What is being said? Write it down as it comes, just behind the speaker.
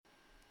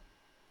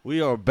We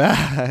are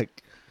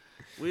back.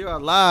 We are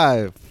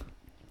live.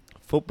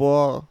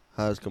 Football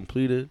has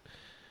completed.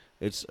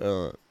 It's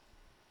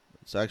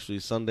actually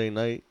Sunday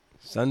night.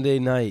 Sunday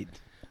night.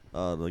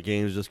 The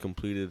game's just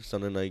completed.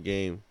 Sunday night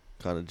game,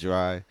 kind of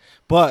dry,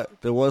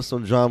 but there was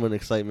some drama and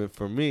excitement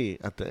for me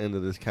at the end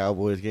of this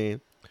Cowboys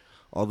game.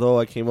 Although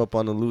I came up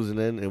on the losing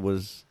end, it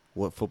was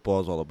what football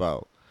is all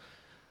about.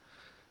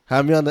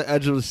 Had me on the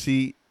edge of the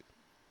seat.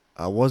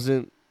 I'm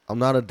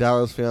not a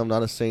Dallas fan. I'm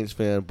not a Saints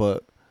fan,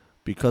 but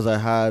because I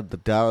had the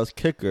Dallas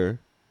kicker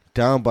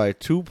down by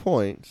 2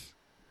 points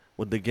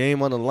with the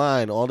game on the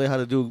line, all they had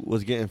to do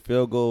was get in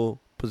field goal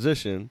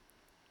position.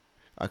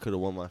 I could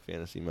have won my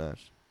fantasy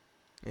match.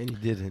 And you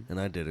didn't.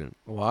 And I didn't.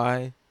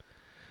 Why?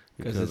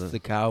 Because it's the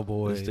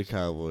Cowboys. It's the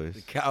Cowboys.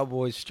 The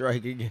Cowboys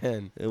strike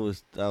again. That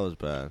was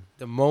bad.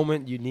 The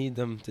moment you need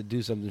them to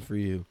do something for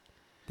you,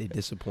 they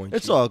disappoint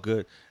It's you. all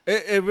good.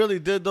 It really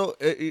did, though.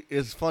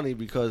 It's funny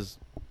because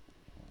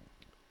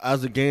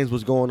as the games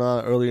was going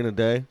on early in the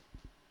day,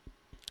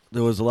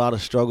 there was a lot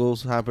of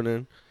struggles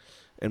happening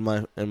in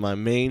my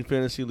main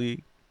fantasy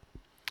league.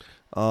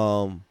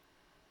 To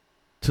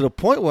the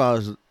point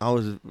where I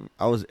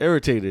was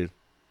irritated,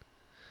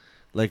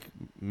 like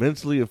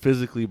mentally and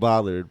physically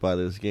bothered by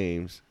these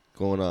games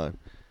going on,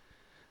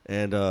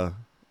 and I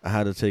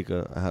had to take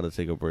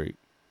a break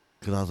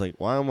because I was like,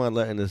 why am I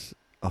letting this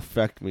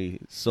affect me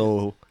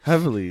so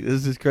heavily?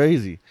 This is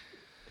crazy.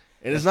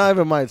 And it's not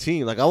even my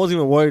team. Like, I wasn't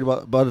even worried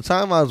about. By the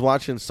time I was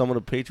watching some of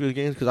the Patriots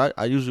games, because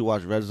I usually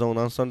watch Red Zone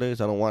on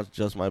Sundays. I don't watch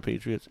just my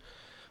Patriots.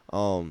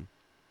 I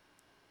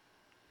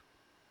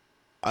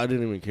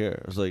didn't even care.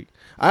 It was like,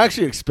 I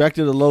actually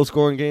expected a low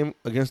scoring game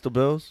against the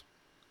Bills.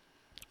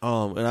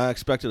 And I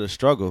expected a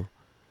struggle.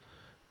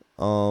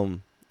 I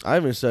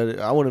even said it,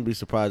 I wouldn't be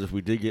surprised if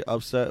we did get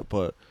upset,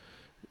 but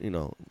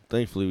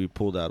thankfully we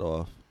pulled that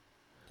off.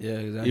 Yeah,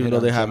 exactly. Even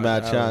though they had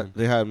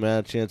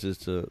mad chances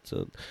to.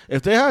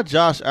 If they had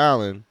Josh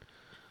Allen,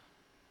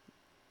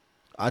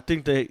 I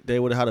think they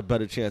would have had a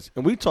better chance.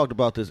 And we talked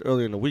about this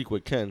earlier in the week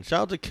with Ken.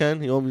 Shout out to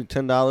Ken. He owed me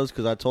 $10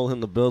 because I told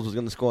him the Bills was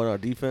going to score on our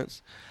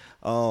defense.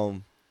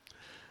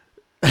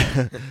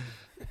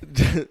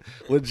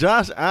 With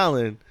Josh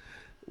Allen,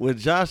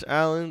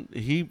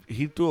 he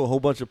threw a whole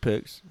bunch of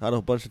picks, had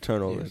a bunch of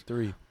turnovers. Yeah,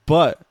 3.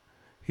 But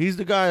he's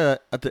the guy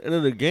that at the end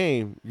of the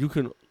game you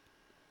can.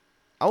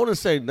 I wouldn't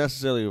say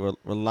necessarily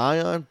rely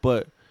on,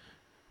 but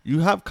you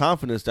have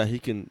confidence that he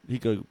could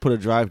put a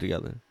drive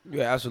together.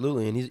 Yeah,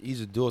 absolutely. And he's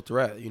a dual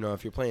threat.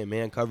 If you're playing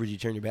man coverage, you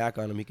turn your back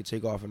on him, he could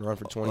take off and run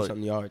for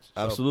 20-something yards.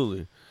 So.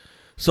 Absolutely.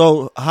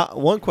 So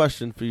one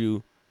question for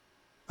you.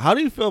 How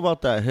do you feel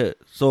about that hit?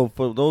 So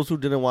for those who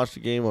didn't watch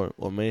the game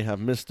or may have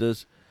missed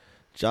this,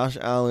 Josh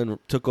Allen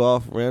took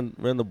off, ran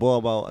the ball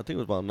about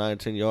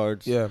 9-10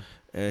 yards. Yeah.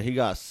 And he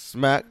got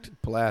smacked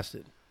by a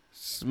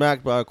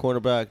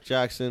cornerback,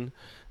 Jackson.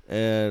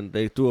 And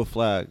they threw a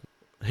flag.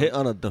 Hit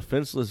on a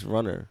defenseless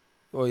runner.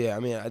 Well, yeah,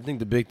 I think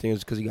the big thing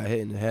is because he got hit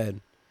in the head.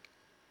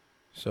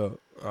 So,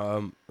 how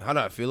do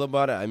I feel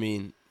about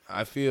it?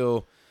 I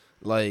feel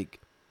like,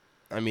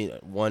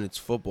 one, it's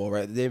football,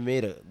 right? They've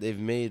made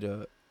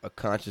a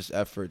conscious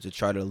effort to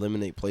try to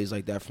eliminate plays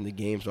like that from the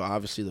game. So,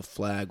 obviously, the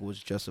flag was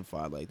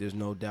justified. Like, there's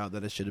no doubt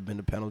that it should have been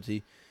a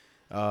penalty.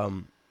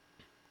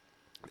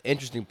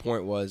 Interesting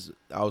point was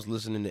I was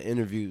listening to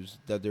interviews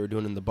that they were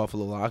doing in the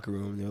Buffalo locker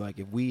room. They're like,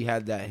 if we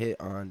had that hit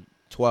on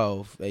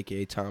 12,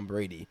 a.k.a. Tom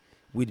Brady,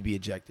 we'd be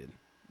ejected.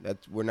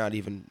 We're not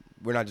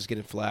just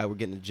getting flagged. We're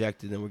getting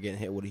ejected, and we're getting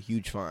hit with a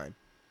huge fine,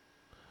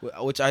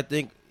 which I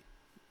think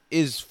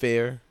is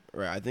fair.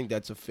 Right? I think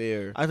that's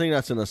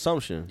an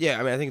assumption.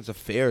 Yeah, I think it's a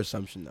fair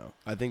assumption, though.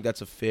 I think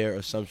that's a fair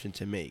assumption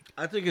to make.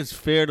 I think it's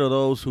fair to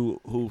those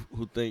who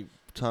think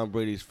Tom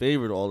Brady's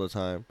favored all the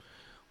time,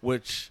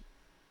 which.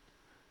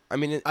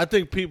 I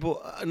think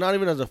people, not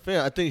even as a fan,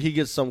 I think he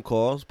gets some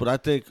calls, but I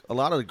think a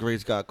lot of the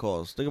greats got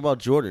calls. Think about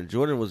Jordan.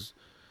 Jordan was,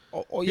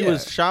 he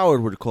was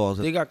showered with calls.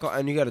 They got called,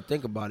 and you got to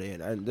think about it.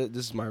 And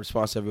this is my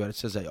response to everybody that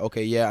says, like,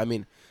 okay, yeah,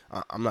 I'm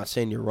not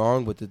saying you're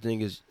wrong, but the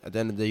thing is, at the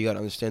end of the day, you got to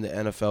understand the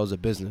NFL is a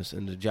business,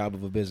 and the job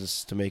of a business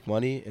is to make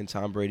money, and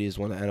Tom Brady is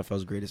one of the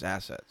NFL's greatest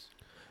assets.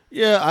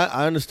 Yeah,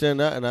 I understand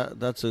that, and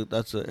that's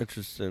an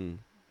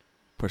interesting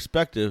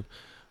perspective,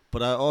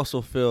 but I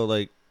also feel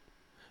like,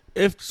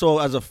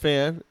 as a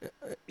fan,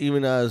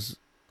 even as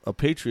a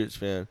Patriots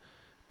fan,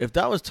 if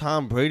that was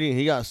Tom Brady and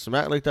he got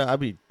smacked like that, I'd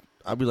be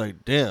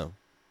like, damn,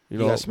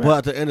 But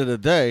at the end of the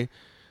day,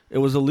 it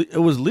was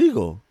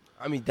legal.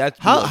 That's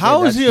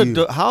how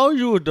are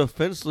you a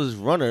defenseless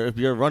runner if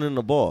you're running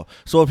the ball?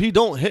 So if he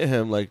don't hit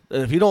him, what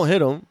are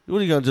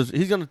you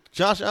gonna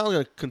Josh Allen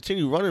gonna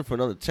continue running for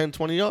another 10,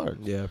 20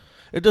 yards? Yeah,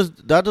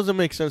 that doesn't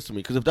make sense to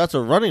me because if that's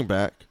a running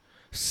back,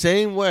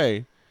 same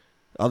way,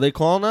 are they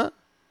calling that?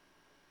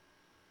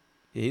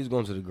 Yeah, he's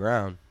going to the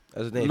ground.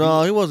 That's the thing.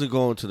 No, he wasn't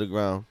going to the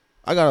ground.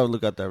 I gotta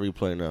look at that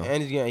replay now.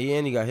 And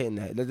he got hit in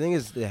that. The thing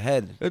is the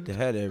head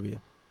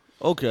area.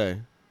 Okay,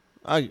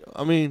 I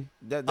don't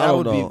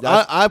know. Be.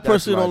 I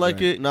personally don't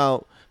like it.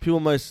 Now people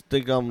might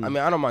think I'm.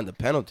 I don't mind the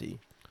penalty,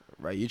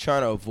 right? You're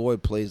trying to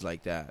avoid plays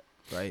like that.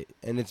 right?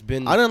 And it's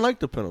been I didn't like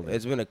the penalty.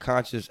 It's been a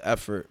conscious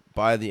effort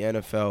by the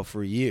NFL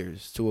for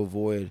years to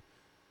avoid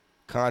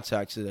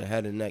contact to the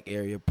head and neck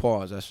area.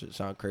 Pause. That should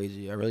sound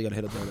crazy. I really got to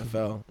hit up the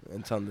NFL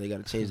and tell them they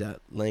got to change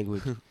that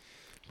language.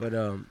 But,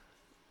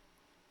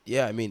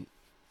 yeah, I mean,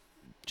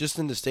 just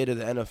in the state of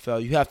the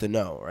NFL, you have to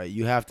know, right?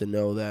 You have to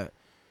know that,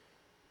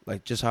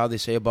 like, just how they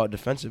say about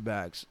defensive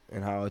backs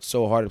and how it's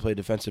so hard to play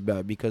defensive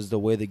back because the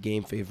way the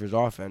game favors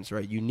offense,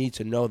 right? You need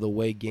to know the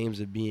way games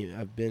have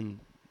been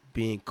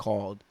being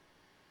called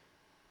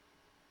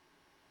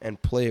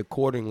and play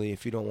accordingly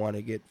if you don't want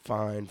to get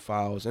fined,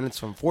 fouls. And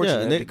it's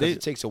unfortunate because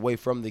it takes away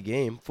from the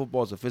game.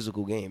 Football is a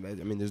physical game.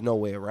 I mean, there's no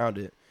way around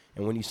it.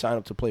 And when you sign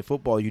up to play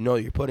football, you know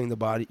you're putting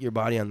your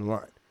body on the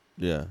line.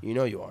 Yeah. You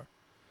know you are.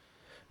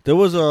 There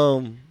was,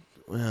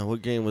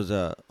 what game was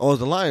that? Oh, it was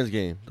the Lions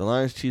game. The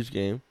Lions-Chiefs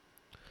game.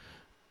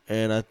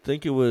 And I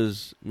think it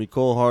was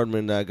Mecole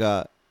Hardman that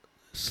got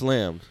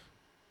slammed.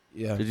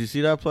 Yeah. Did you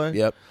see that play?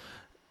 Yep.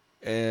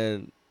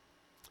 And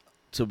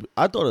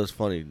I thought it was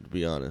funny, to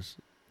be honest.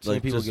 Some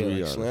people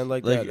get slammed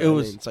like that.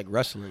 It's like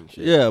wrestling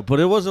shit. Yeah, but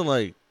it wasn't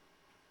like,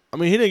 I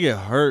mean, he didn't get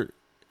hurt.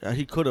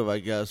 He could have, I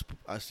guess.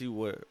 I see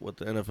what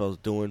the NFL is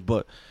doing,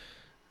 but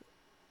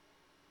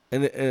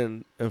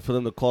and for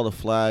them to call the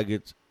flag,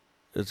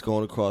 it's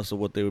going across of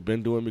what they've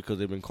been doing because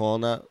they've been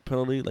calling that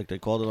penalty, like they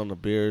called it on the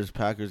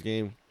Bears-Packers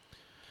game.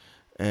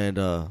 And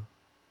I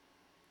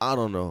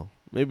don't know.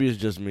 Maybe it's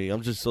just me.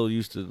 I'm just so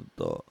used to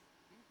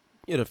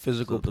the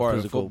physical part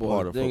of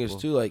football. The thing is,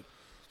 too, like,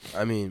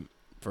 I mean,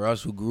 for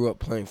us who grew up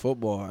playing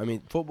football, I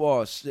mean,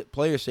 football,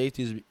 player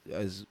safety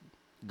has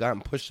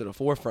gotten pushed to the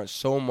forefront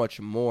so much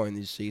more in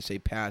these, say,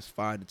 past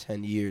 5 to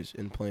 10 years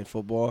in playing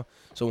football.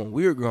 So when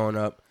we were growing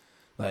up,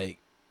 like,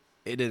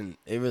 it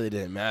really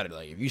didn't matter.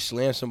 Like, if you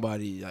slam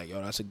somebody, like,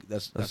 yo, that's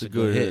a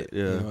good hit.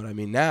 Yeah. You know what I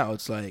mean? Now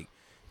it's like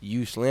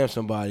you slam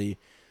somebody,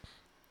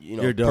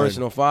 you're done.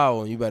 Personal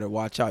foul, and you better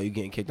watch out. You're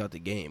getting kicked out the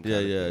game. Yeah.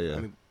 I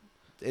mean,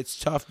 it's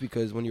tough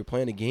because when you're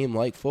playing a game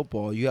like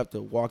football, you have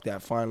to walk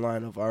that fine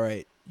line of, all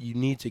right, you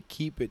need to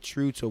keep it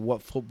true to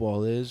what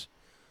football is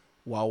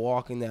while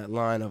walking that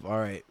line of, all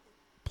right,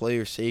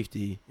 player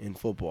safety in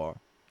football.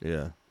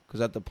 Yeah.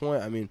 Because at the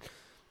point, I mean,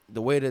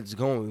 the way that it's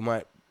going,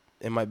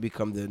 it might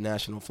become the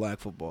National Flag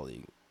Football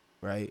League,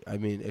 right? I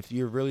mean, if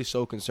you're really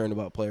so concerned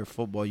about player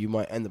football, you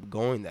might end up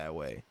going that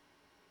way.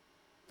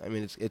 I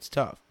mean, it's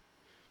tough.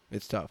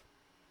 It's tough.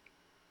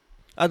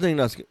 I think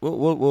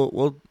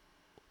we'll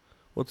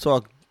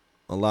talk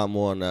a lot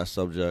more on that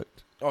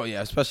subject. Oh,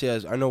 yeah, especially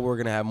as I know we're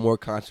going to have more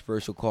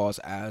controversial calls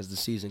as the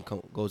season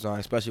goes on,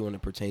 especially when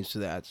it pertains to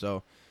that.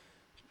 So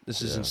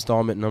this is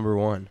installment number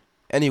 1.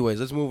 Anyways,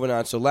 let's move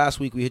on. So last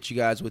week we hit you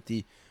guys with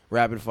the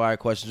rapid-fire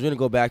questions. We're going to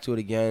go back to it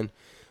again.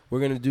 We're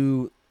going to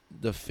do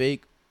the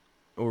fake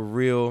or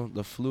real,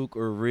 the fluke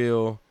or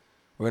real.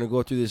 We're going to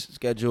go through this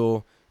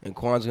schedule, and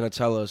Quan's going to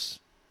tell us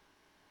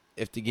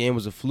if the game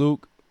was a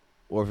fluke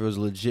or if it was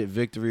a legit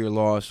victory or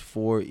loss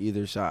for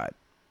either side.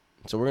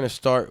 So we're going to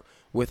start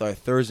with our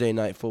Thursday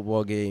night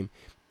football game.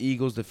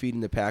 Eagles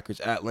defeating the Packers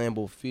at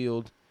Lambeau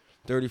Field,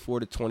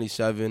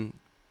 34-27.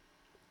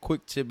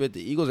 Quick tidbit,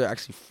 the Eagles are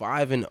actually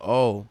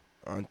 5-0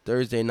 on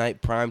Thursday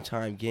night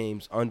primetime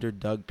games under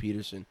Doug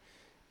Peterson.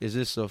 Is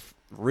this a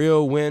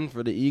real win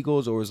for the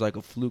Eagles, or was it like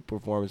a fluke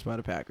performance by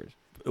the Packers?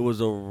 It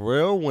was a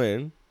real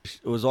win.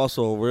 It was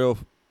also a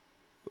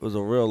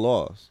real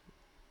loss.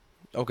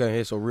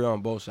 Okay, so real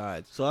on both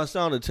sides. So I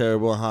sounded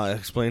terrible how I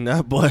explained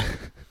that, but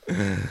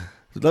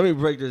let me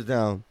break this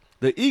down.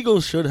 The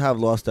Eagles should have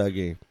lost that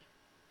game.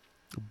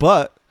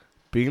 But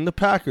being the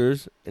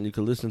Packers, and you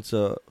can listen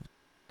to,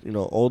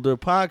 older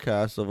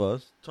podcasts of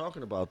us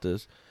talking about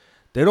this,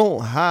 they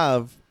don't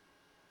have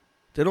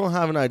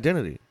an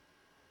identity.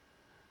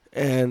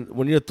 And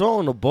when you're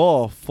throwing the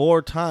ball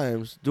 4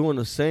 times, doing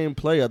the same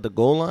play at the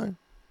goal line,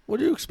 what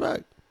do you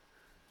expect?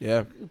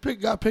 Yeah.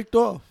 Got picked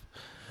off.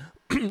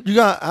 You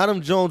got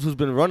Adam Jones, who's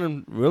been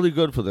running really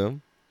good for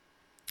them.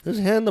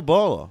 Just hand the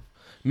ball off.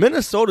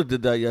 Minnesota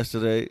did that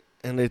yesterday,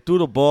 and they threw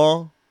the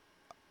ball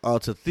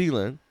to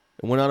Thielen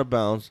and went out of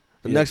bounds.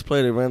 The next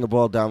play, they ran the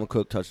ball down and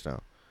Cook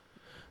touchdown.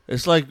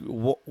 It's like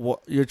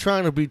you're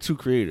trying to be too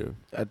creative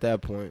at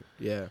that point.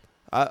 Yeah.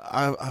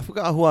 I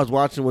forgot who I was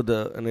watching with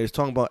and they was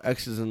talking about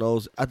X's and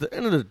O's. At the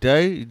end of the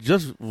day, you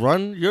just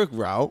run your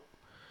route,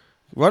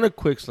 run a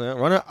quick slant,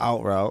 run an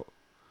out route.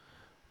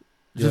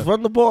 Just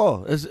run the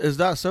ball. It's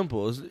that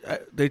simple.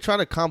 They try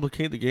to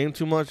complicate the game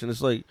too much, and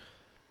it's like,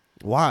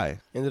 why?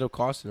 Ended up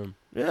costing them.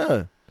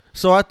 Yeah.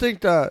 So I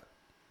think that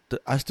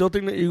I still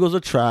think the Eagles are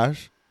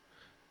trash.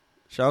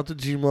 Shout out to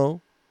Gmo.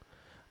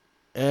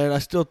 And I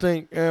still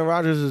think Aaron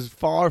Rodgers is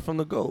far from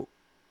the GOAT.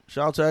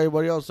 Shout out to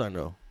everybody else I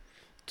know.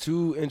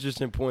 2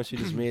 interesting points you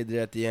just made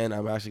there at the end.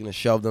 I'm actually going to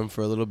shelve them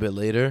for a little bit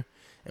later,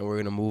 and we're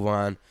going to move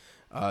on.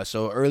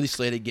 So early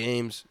slated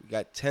games. We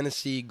got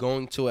Tennessee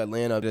going to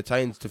Atlanta. The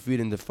Titans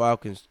defeating the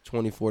Falcons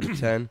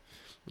 24-10.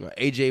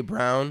 A.J.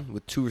 Brown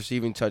with 2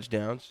 receiving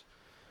touchdowns.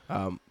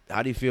 How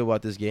do you feel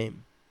about this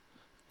game?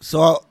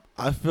 So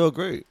I feel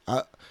great.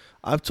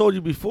 I've told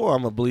you before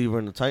I'm a believer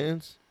in the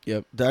Titans.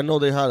 Yep. I know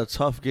they had a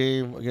tough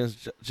game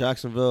against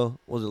Jacksonville.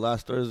 Was it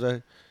last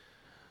Thursday?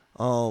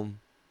 I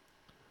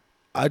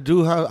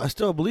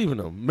still believe in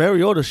him.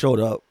 Mariota showed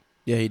up.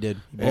 Yeah, he did.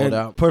 He balled And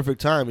out.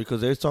 perfect time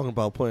because they was talking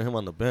about putting him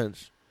on the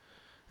bench.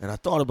 And I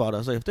thought about it. I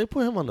was like, if they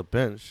put him on the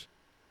bench,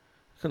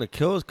 it's gonna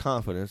kill his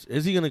confidence.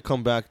 Is he gonna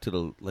come back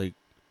to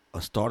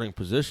a starting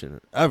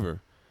position ever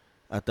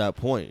at that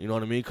point? You know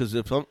what I mean? Because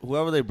if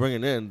whoever they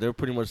bringing in, they're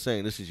pretty much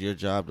saying this is your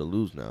job to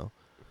lose now.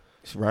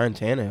 It's Ryan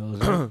Tannehill,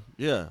 isn't it?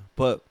 Yeah,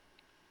 but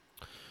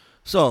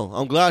so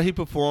I'm glad he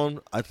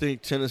performed. I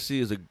think Tennessee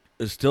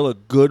is still a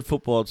good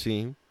football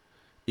team,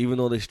 even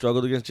though they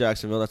struggled against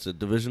Jacksonville. That's a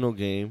divisional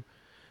game,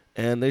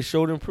 and they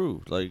showed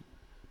improved. Like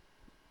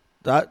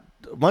that,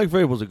 Mike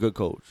Vrabel's a good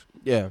coach.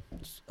 Yeah.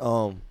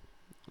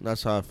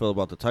 That's how I feel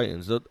about the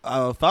Titans. The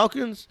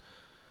Falcons,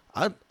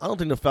 I don't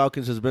think the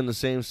Falcons has been the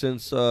same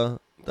since that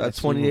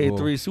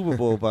 28-3 Super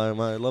Bowl by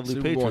my lovely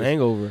Super Patriots. Bowl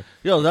hangover.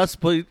 Yo, that's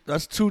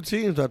two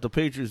teams that the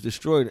Patriots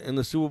destroyed in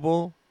the Super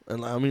Bowl,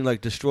 and I mean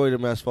destroyed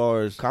them as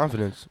far as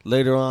Confidence.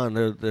 later on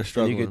they're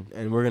struggling.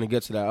 And we're gonna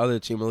get to that other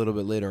team a little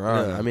bit later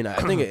on. Yeah. I mean, I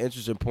think an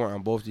interesting point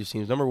on both these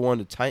teams. Number one,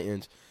 the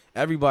Titans.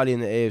 Everybody in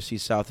the AFC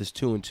South is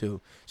 2-2,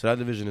 so that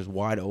division is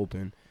wide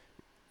open.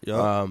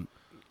 Yeah.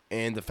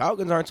 And the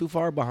Falcons aren't too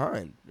far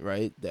behind,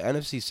 right? The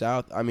NFC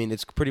South, I mean,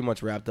 it's pretty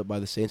much wrapped up by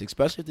the Saints,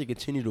 especially if they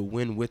continue to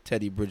win with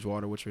Teddy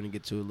Bridgewater, which we're going to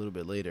get to a little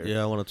bit later.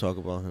 Yeah, I want to talk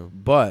about him.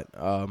 But,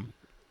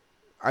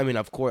 I mean,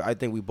 of course, I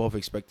think we both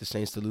expect the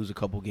Saints to lose a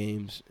couple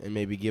games and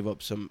maybe give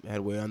up some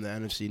headway on the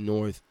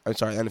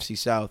NFC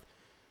South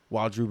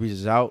while Drew Brees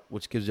is out,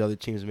 which gives the other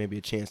teams maybe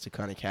a chance to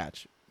kind of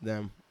catch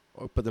them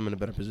or put them in a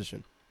better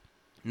position.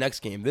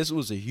 Next game. This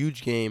was a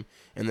huge game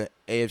in the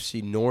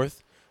AFC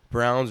North.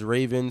 Browns,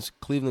 Ravens.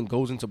 Cleveland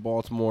goes into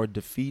Baltimore,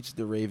 defeats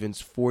the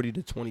Ravens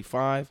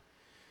 40-25.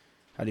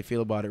 How do you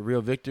feel about it?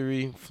 Real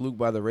victory, fluke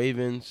by the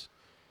Ravens.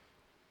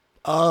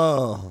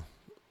 I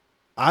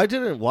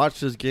didn't watch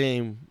this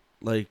game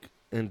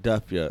in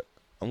depth yet.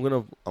 I'm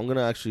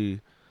gonna actually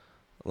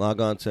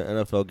log on to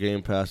NFL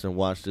Game Pass and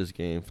watch this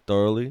game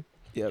thoroughly.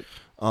 Yep.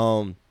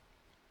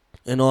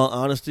 In all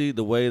honesty,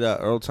 the way that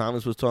Earl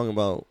Thomas was talking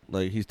about,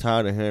 he's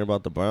tired of hearing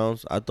about the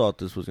Browns, I thought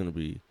this was gonna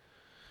be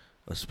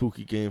a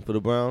spooky game for the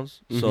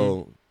Browns. Mm-hmm.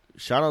 So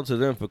shout out to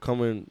them for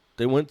coming.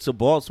 They went to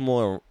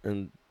Baltimore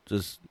and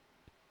just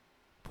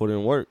put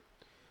in work.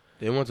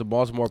 They went to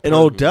Baltimore. And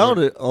Odell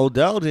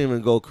didn't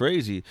even go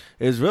crazy.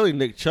 It was really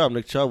Nick Chubb.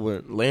 Nick Chubb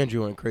went. Landry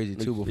went crazy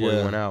too before he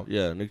went out.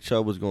 Yeah, Nick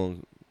Chubb was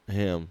going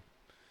ham.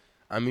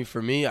 I mean,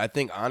 for me, I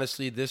think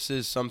honestly, this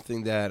is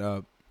something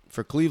that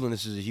for Cleveland,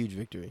 this is a huge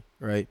victory,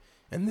 right?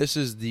 And this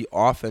is the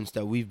offense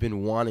that we've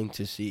been wanting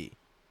to see.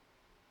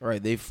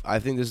 Right, I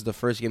think this is the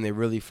first game they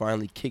really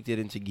finally kicked it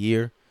into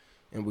gear,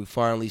 and we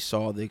finally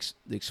saw the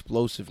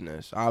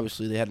explosiveness.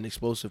 Obviously, they had an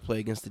explosive play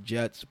against the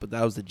Jets, but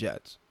that was the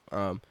Jets.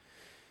 I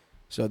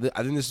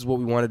think this is what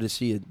we wanted to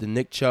see. The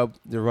Nick Chubb,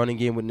 the running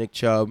game with Nick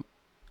Chubb,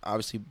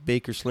 obviously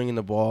Baker slinging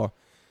the ball.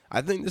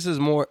 I think this is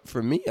more,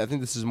 for me, I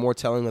think this is more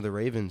telling of the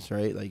Ravens,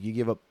 right? Like, you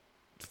give up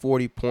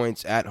 40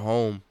 points at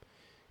home,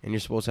 and you're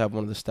supposed to have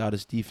one of the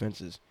stoutest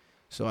defenses.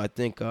 So I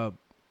think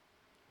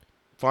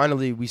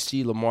finally we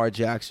see Lamar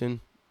Jackson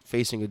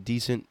facing a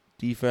decent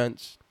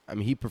defense. I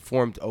mean, he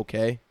performed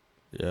okay.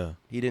 Yeah.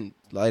 He didn't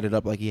light it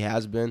up like he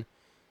has been.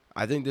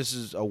 I think this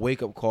is a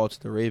wake-up call to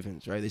the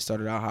Ravens, right? They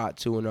started out hot,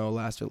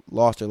 2-0,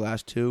 lost their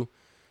last two.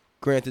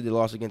 Granted, they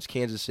lost against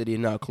Kansas City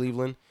and now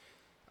Cleveland.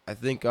 I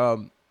think,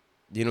 the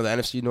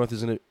AFC North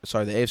is going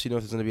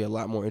to be a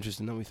lot more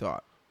interesting than we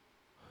thought.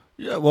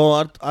 Yeah,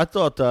 well, I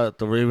thought that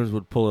the Ravens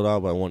would pull it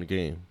out by one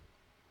game.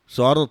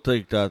 So I don't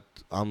think that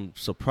I'm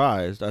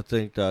surprised. I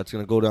think that it's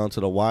going to go down to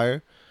the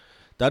wire.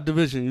 That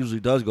division usually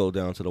does go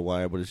down to the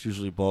wire, but it's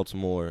usually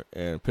Baltimore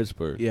and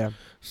Pittsburgh. Yeah.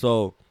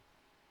 So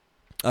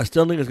I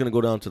still think it's going to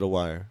go down to the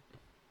wire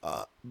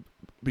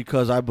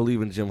because I believe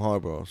in Jim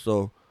Harbaugh.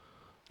 So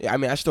yeah, I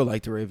mean, I still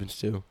like the Ravens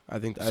too. I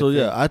think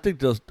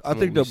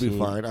they'll be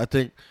fine. I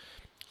think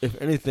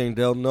if anything,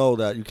 they'll know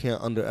that you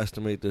can't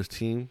underestimate this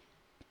team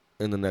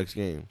in the next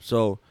game.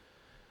 So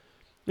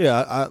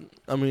yeah,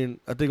 I mean,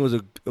 I think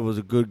it was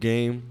a good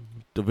game,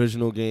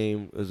 divisional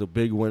game. It was a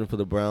big win for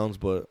the Browns,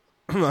 but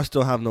I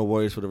still have no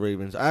worries for the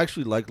Ravens. I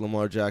actually like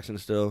Lamar Jackson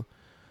still.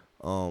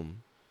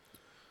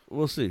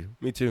 We'll see.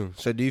 Me too.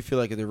 So do you feel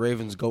like if the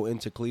Ravens go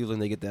into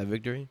Cleveland, they get that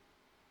victory?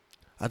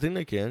 I think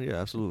they can. Yeah,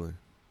 absolutely.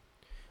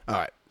 All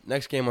right.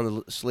 Next game on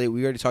the slate,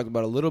 we already talked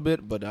about a little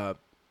bit, but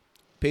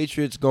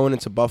Patriots going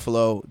into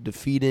Buffalo,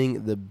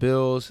 defeating the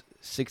Bills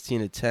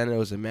 16-10. It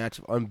was a match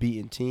of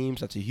unbeaten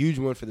teams. That's a huge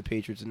win for the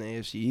Patriots in the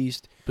AFC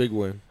East. Big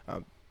win.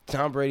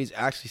 Tom Brady's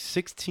actually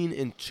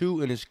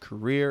 16-2 in his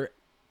career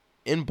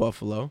in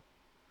Buffalo.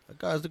 That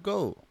guy's the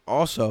GOAT.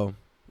 Also,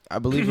 I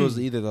believe it was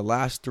either the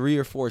last 3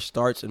 or 4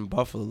 starts in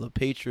Buffalo, the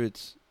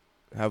Patriots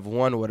have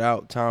won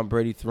without Tom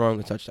Brady throwing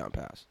a touchdown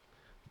pass.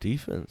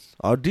 Defense.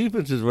 Our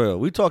defense is real.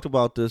 We talked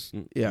about this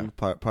in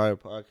prior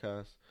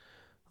podcasts.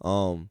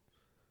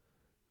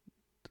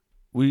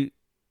 We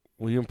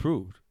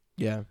improved.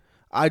 Yeah.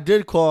 I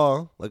did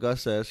call, like I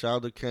said, shout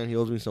out to Ken. He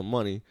owes me some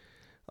money.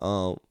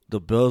 The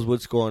Bills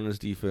would score on this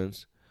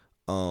defense.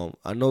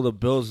 I know the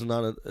Bills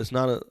is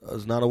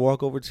not a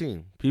walkover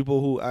team.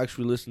 People who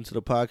actually listened to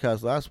the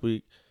podcast last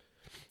week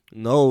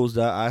knows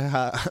that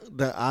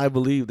I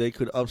believe they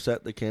could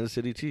upset the Kansas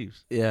City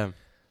Chiefs. Yeah.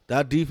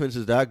 That defense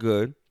is that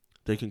good.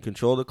 They can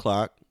control the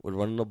clock with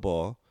running the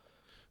ball.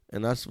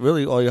 And that's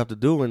really all you have to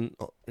do and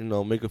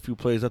make a few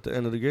plays at the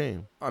end of the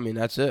game. I mean,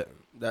 that's it.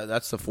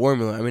 That's the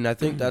formula. I mean, I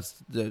think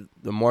that's the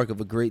mark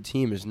of a great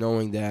team is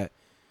knowing that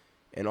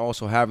and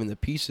also having the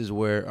pieces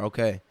where,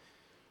 okay,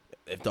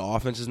 if the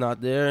offense is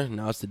not there,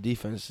 now it's the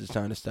defense is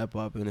trying to step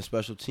up and the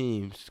special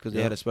teams because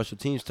they had a special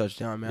teams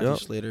touchdown. Matthew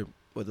Slater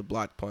with a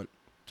block punt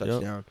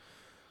touchdown.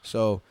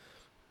 So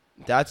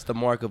that's the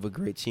mark of a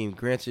great team.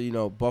 Granted,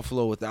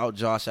 Buffalo without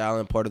Josh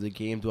Allen part of the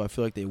game. Do I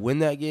feel like they win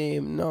that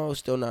game? No,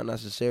 still not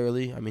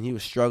necessarily. I mean, he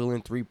was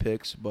struggling, 3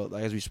 picks, but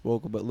as we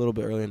spoke a little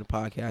bit earlier in the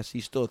podcast,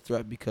 he's still a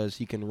threat because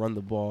he can run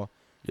the ball.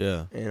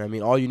 Yeah. And, I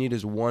mean, all you need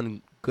is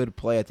one good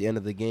play at the end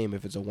of the game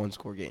if it's a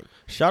one-score game.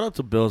 Shout out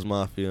to Bills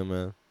Mafia,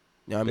 man.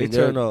 Yeah, I mean, they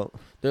turn up.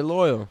 They're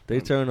loyal.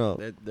 They turn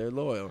up. They're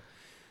loyal.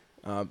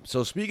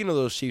 So speaking of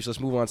those Chiefs, let's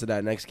move on to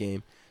that next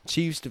game.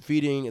 Chiefs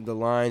defeating the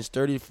Lions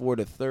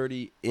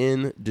 34-30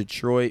 in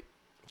Detroit.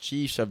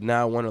 Chiefs have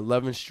now won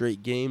 11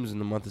 straight games in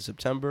the month of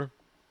September.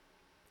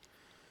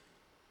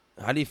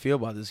 How do you feel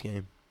about this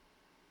game?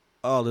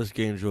 Oh, this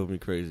game drove me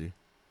crazy.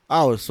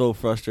 I was so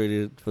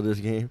frustrated for this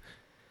game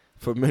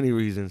for many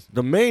reasons.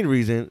 The main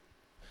reason,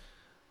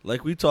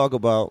 like we talk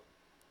about,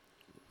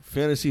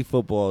 fantasy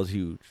football is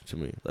huge to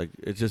me. Like,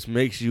 it just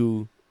makes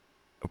you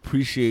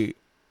appreciate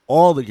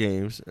all the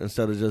games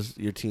instead of just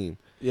your team.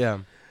 Yeah.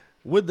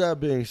 With that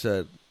being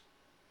said,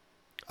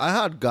 I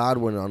have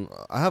Godwin in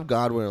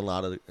a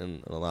lot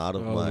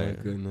of my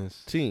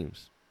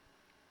teams,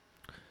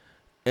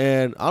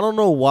 and I don't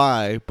know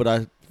why,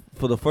 but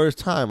for the first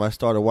time I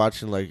started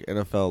watching like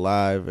NFL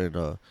Live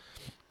and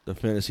the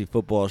fantasy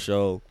football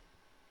show,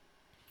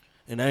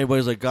 and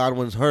everybody's like,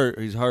 Godwin's hurt,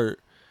 he's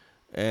hurt,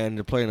 and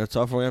they're playing a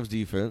tough Rams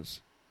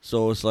defense,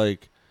 so it's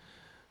like,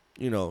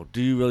 do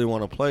you really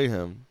want to play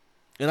him?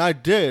 And I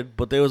did,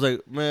 but they was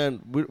like,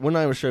 man, we're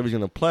not even sure if he's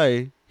gonna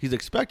play. He's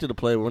expected to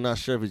play, but we're not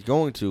sure if he's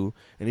going to,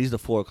 and he's the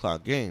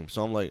 4:00 game.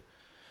 So I'm like,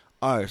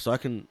 all right, so I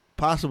can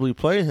possibly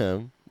play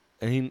him,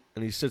 and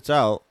he sits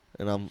out,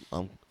 and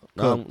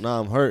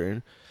I'm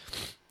hurting,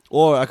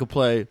 or I could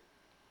play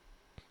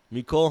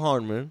Mecole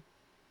Hardman,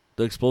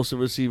 the explosive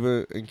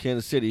receiver in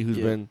Kansas City,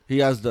 he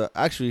has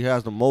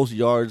the most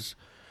yards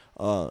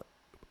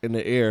in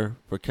the air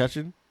for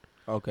catching,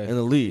 in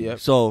the league. Yep.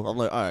 So I'm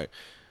like, all right,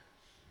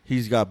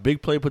 he's got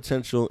big play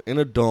potential in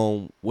a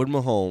dome with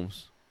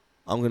Mahomes.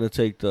 I'm going to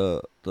take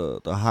the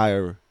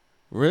higher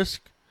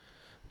risk,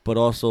 but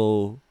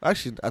also,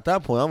 actually, at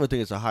that point, I don't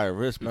think it's a higher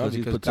risk because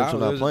he's potential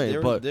not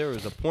playing. But there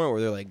was a point where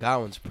they're like,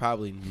 Godwin's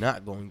probably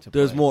not going to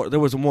play. There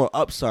was more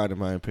upside, in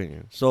my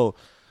opinion. So,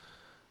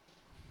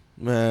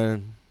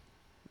 man,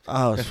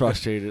 I was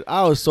frustrated.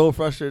 I was so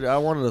frustrated. I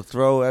wanted to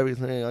throw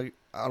everything.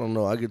 I don't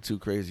know. I get too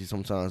crazy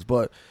sometimes.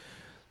 But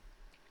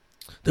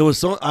there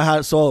was real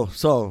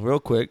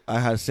quick, I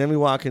had Sammy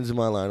Watkins in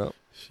my lineup.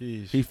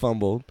 Sheesh. He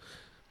fumbled.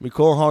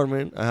 Mecole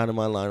Hardman, I had in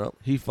my lineup.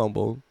 He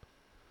fumbled.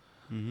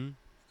 Mm-hmm.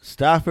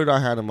 Stafford,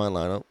 I had in my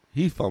lineup.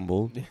 He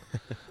fumbled.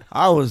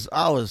 I was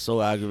so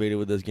aggravated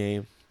with this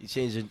game. You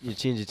changed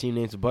your team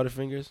name to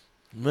Butterfingers?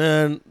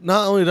 Man,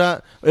 not only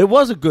that, it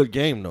was a good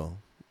game though.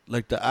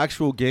 Like the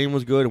actual game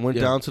was good. It went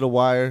down to the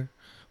wire.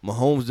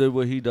 Mahomes did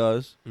what he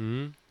does.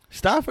 Mm-hmm.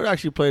 Stafford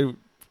actually played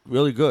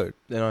really good.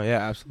 Yeah,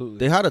 absolutely.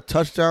 They had a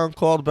touchdown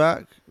called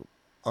back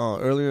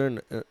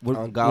earlier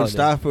when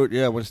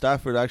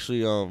Stafford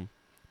actually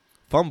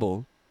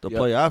fumbled the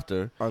play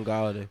after on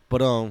Galladay. But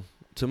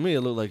to me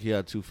it looked like he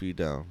had 2 feet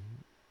down.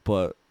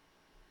 But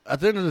at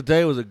the end of the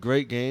day, it was a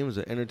great game. It was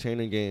an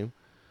entertaining game,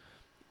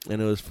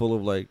 and it was full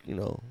of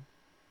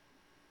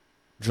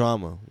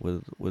drama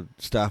with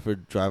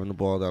Stafford driving the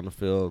ball down the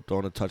field,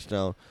 throwing a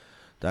touchdown,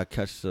 that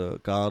catch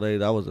to Galladay.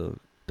 That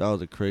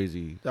was a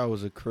crazy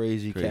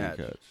catch.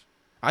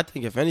 I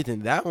think if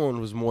anything, that one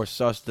was more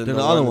sus than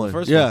the other one. The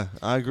first one. Yeah,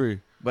 I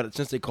agree. But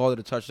since they called it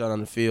a touchdown on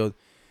the field,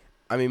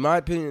 I mean, my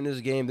opinion in this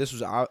game, this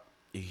was a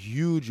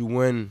huge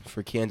win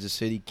for Kansas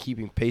City,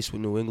 keeping pace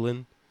with New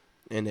England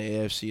in the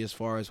AFC as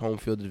far as home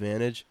field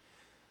advantage.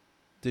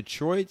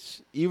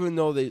 Detroit's, even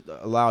though they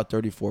allowed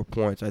 34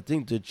 points, I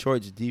think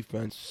Detroit's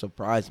defense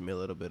surprised me a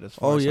little bit as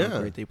far as how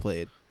great they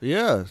played.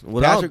 Yeah.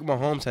 Patrick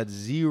Mahomes had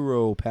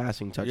 0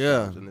 passing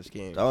touchdowns in this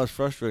game. That was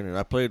frustrating.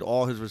 I played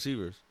all his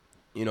receivers.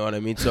 You know what I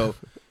mean? So,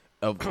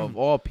 of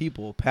all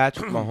people,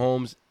 Patrick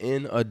Mahomes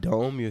in a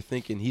dome, you're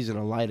thinking he's going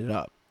to light it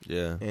up.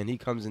 Yeah. And he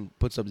comes and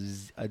puts up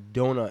a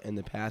donut in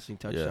the passing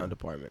touchdown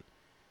department.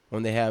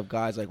 When they have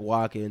guys like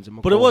Watkins and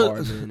Mecole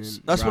Hardman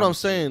and that's what I'm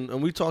saying,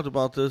 and we talked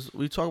about this.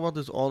 We talk about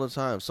this all the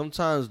time.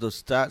 Sometimes the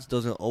stats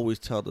doesn't always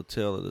tell the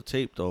tale of the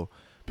tape, though.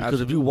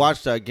 Because if you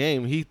watch that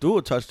game, he threw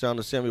a touchdown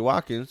to Sammy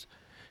Watkins.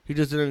 He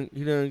just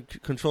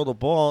didn't control the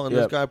ball, and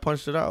this guy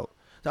punched it out.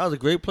 That was a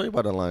great play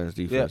by the Lions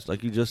defense,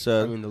 like you just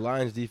said. I mean, the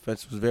Lions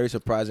defense was very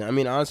surprising. I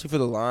mean, honestly, for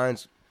the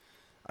Lions,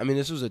 I mean,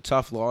 this was a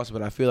tough loss,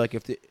 but I feel like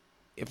if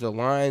the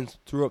Lions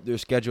threw up their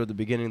schedule at the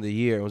beginning of the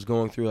year and was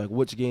going through like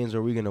which games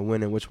are we going to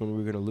win and which one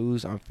we're going to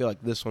lose, I feel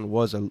like this one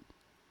was a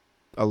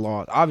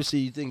loss. Obviously,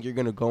 you think you're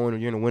going to go in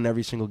and you're going to win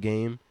every single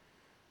game,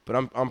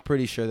 but I'm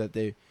pretty sure that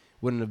they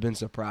wouldn't have been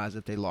surprised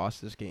if they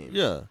lost this game.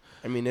 Yeah.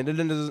 I mean,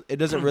 it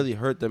doesn't really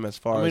hurt them as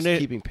far as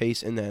keeping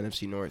pace in the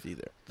NFC North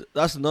either.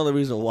 That's another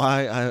reason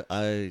why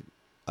I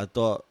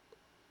thought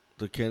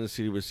the Kansas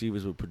City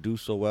receivers would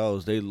produce so well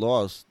is they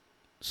lost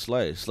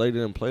Slay. Slay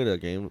didn't play that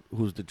game,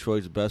 who's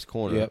Detroit's best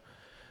corner. Yep.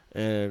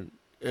 And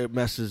it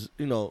messes,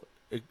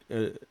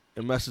 it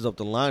messes up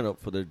the lineup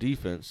for their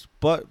defense.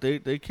 But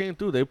they came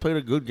through. They played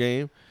a good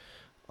game.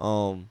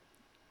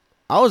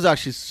 I was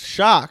actually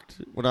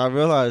shocked when I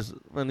realized,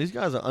 man, these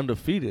guys are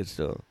undefeated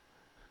still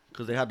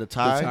because they had the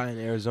tie. The tie in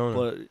Arizona.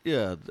 But,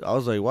 yeah, I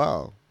was like,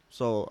 wow.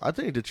 So I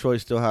think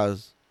Detroit still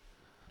has,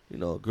 a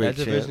great chance.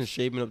 That division is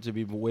shaping up to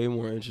be way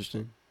more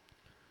interesting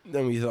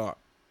than we thought,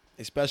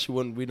 especially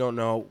when we don't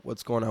know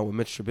what's going on with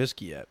Mitch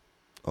Trubisky yet.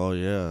 Oh,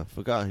 yeah.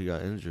 Forgot he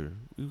got injured.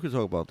 We could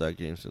talk about that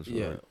game since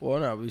yeah. Well,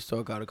 no, we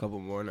still got a couple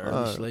more in the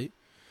early right. slate.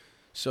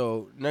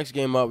 So, next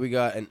game up, we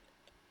got an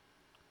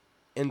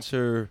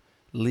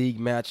inter-league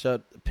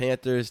matchup.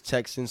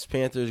 Texans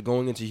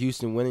going into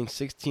Houston winning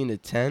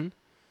 16-10.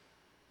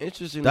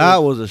 Interesting. That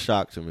was a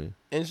shock to me.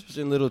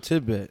 Interesting little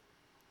tidbit.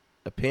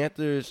 The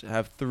Panthers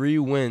have 3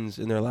 wins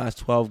in their last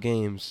 12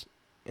 games,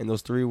 and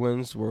those 3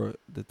 wins were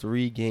the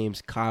 3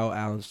 games Kyle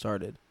Allen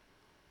started.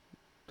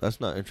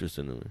 That's not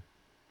interesting to me.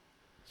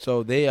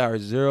 So they are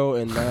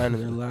 0-9 in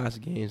their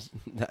last games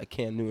that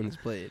Cam Newton has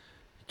played.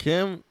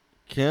 Cam,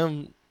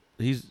 I'm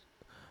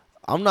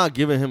not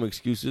giving him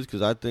excuses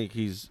because I think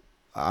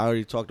I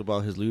already talked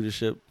about his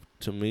leadership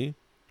to me,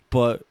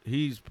 but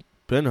he's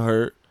been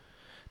hurt.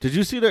 Did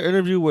you see the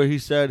interview where he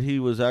said he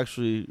was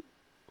actually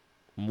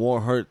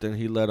more hurt than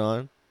he let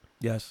on?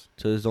 Yes.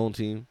 To his own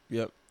team?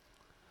 Yep.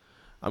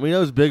 I mean, it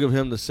was big of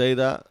him to say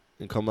that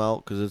and come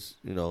out because it's,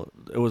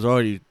 it was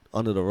already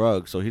under the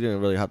rug, so he didn't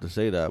really have to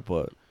say that,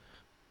 but,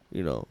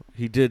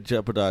 he did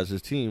jeopardize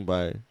his team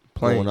by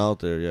going out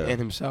there, yeah. And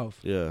himself.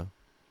 Yeah.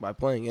 By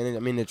playing.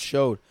 And, it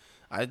showed.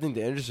 I think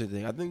the interesting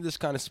thing, I think this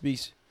kind of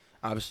speaks,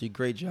 obviously,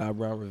 great job,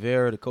 Ron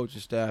Rivera, the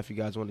coaching staff. You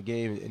guys won the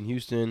game in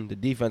Houston. The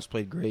defense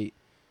played great.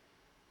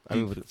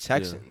 With the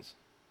Texans.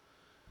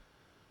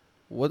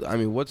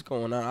 Yeah. What's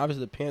going on?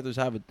 Obviously, the Panthers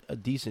have a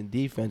decent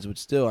defense, but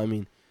still,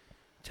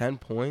 10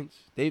 points.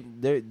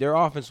 Their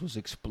offense was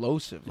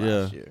explosive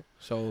last year.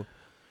 So,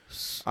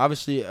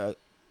 obviously,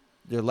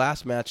 their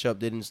last matchup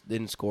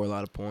didn't score a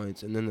lot of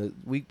points. And then the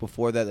week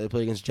before that, they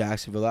played against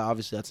Jacksonville.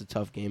 Obviously, that's a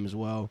tough game as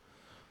well.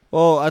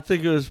 Well, I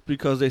think it was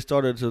because they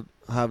started to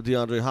have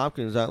DeAndre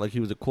Hopkins act like he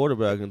was a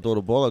quarterback and throw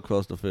the ball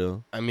across the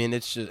field.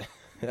 It's just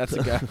that's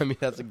a guy.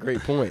 That's a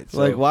great point. So,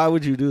 like, why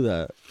would you do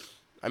that?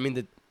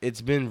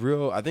 It's been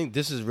real. I think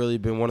this has really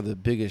been one of the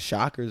biggest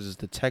shockers is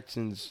the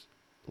Texans'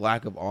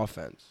 lack of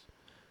offense.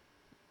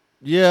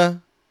 Yeah,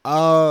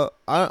 I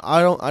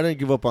didn't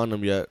give up on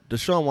them yet.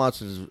 Deshaun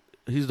Watson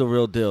he's the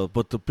real deal.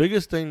 But the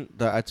biggest thing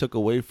that I took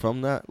away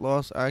from that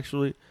loss,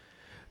 actually,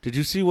 did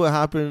you see what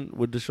happened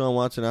with Deshaun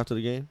Watson after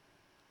the game?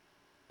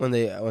 When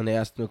they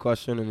asked him a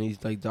question and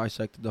he's like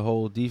dissected the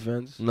whole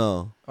defense?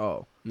 No.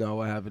 Oh, no,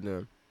 what happened to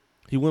him?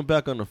 He went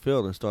back on the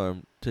field and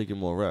started taking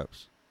more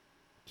reps.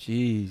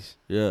 Jeez.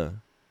 Yeah.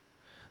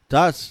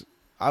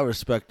 I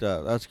respect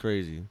that. That's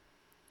crazy.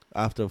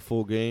 After a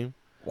full game.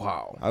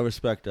 Wow. I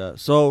respect that.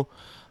 So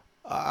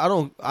I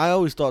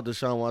always thought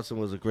Deshaun Watson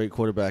was a great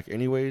quarterback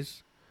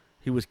anyways.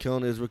 He was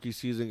killing his rookie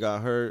season,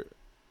 got hurt.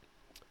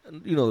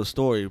 You know the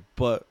story,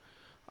 but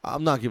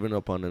I'm not giving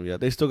up on them yet.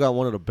 They still got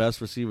one of the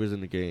best receivers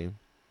in the game.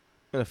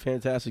 And a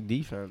fantastic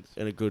defense.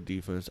 And a good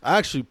defense. I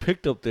actually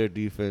picked up their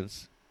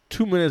defense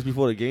 2 minutes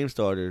before the game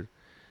started.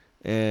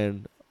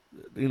 And,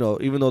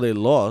 even though they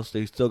lost,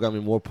 they still got me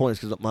more points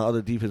because my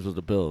other defense was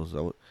the Bills.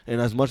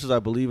 And as much as I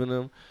believe in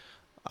them,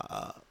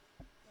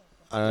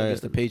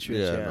 Against the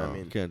Patriots,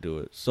 can't do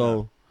it.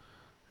 So,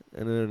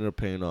 and it ended up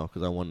paying off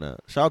because I won that.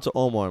 Shout out to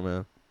Omar,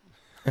 man.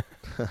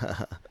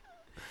 All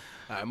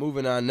right,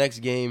 moving on. Next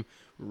game,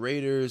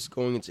 Raiders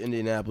going into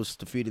Indianapolis,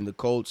 defeating the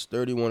Colts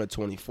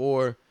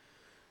 31-24.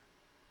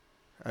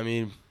 I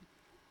think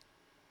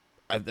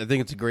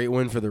it's a great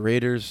win for the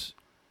Raiders.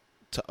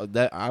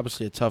 That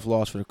obviously a tough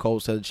loss for the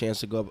Colts. Had a chance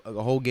to go up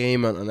a whole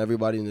game on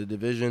everybody in the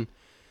division.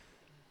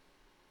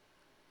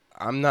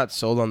 I'm not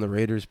sold on the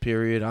Raiders,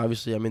 period.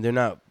 Obviously, they're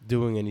not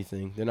doing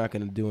anything. They're not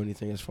going to do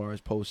anything as far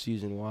as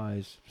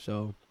postseason-wise.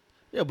 So,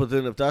 yeah, but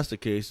then if that's the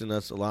case, then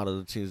that's a lot of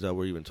the teams that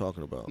we're even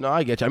talking about. No,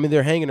 I get you.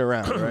 They're hanging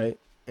around, right?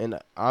 And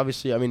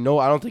obviously, no,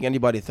 I don't think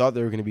anybody thought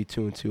they were going to be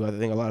 2-2. I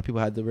think a lot of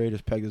people had the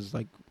Raiders pegged as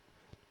like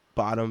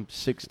bottom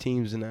 6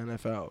 teams in the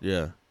NFL.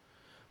 Yeah.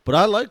 But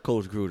I like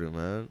Coach Gruden,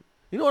 man.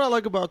 You know what I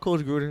like about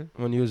Coach Gruden?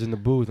 When he was in the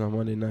booth on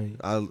Monday night.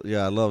 I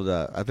love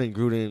that. I think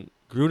Gruden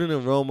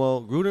and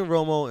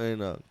Romo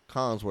and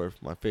Collinsworth,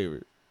 my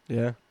favorite.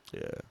 Yeah?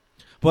 Yeah.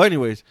 But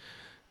anyways,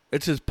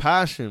 it's his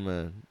passion,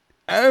 man.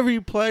 Every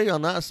play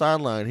on that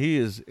sideline, he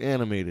is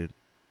animated.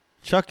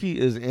 Chucky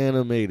is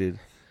animated.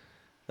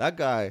 That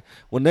guy,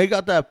 when they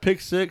got that pick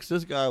six,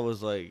 this guy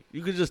was like,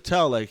 you could just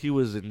tell like he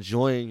was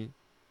enjoying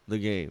the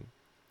game,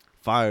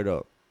 fired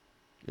up,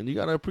 and you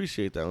gotta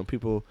appreciate that when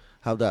people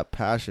have that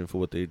passion for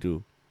what they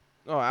do.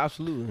 Oh,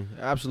 absolutely,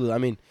 absolutely. I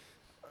mean,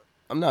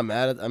 I'm not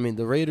mad at. I mean,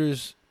 the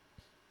Raiders.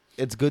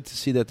 It's good to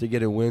see that they're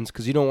getting wins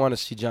because you don't want to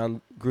see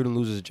John Gruden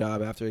lose his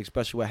job after,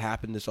 especially what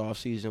happened this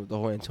offseason with the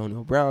whole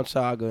Antonio Brown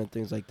saga and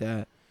things like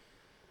that.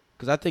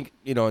 Because I think,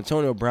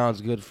 Antonio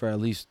Brown's good for at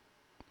least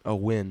a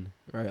win,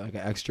 right? Like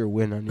an extra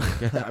win on you.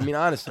 I mean,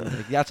 honestly,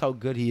 like, that's how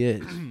good he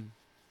is.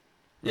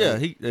 Yeah,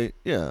 Right?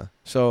 yeah.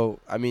 So,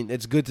 I mean,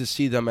 it's good to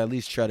see them at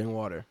least treading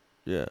water.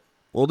 Yeah.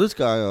 Well, this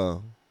guy,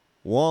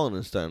 Wallen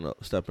is stepping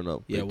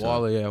up. Yeah, big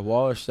Waller. time. Yeah,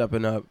 Waller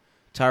stepping up.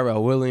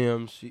 Tyrell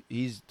Williams,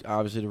 he's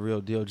obviously the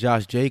real deal.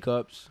 Josh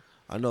Jacobs.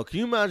 I know. Can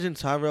you imagine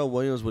Tyrell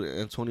Williams with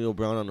Antonio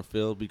Brown on the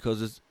field?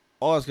 Because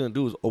all it's gonna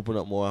do is open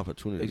up more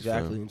opportunities.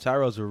 Exactly. And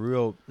Tyrell's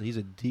he's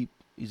a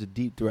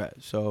deep threat.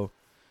 So,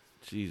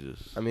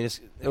 Jesus. I mean, it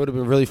would have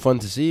been really fun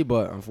to see,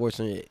 but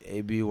unfortunately,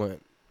 AB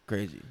went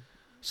crazy.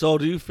 So,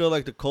 do you feel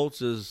like the Colts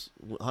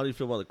how do you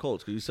feel about the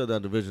Colts? Because you said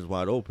that division's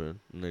wide open,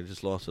 and they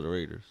just lost to the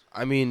Raiders.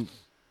 I mean,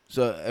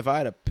 so if I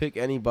had to pick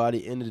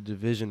anybody in the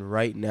division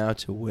right now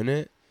to win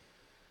it,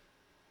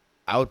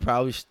 I would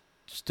probably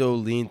still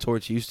lean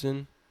towards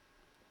Houston.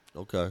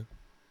 Okay.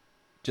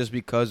 Just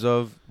because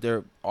of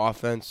their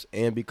offense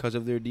and because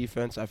of their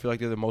defense. I feel like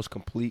they're the most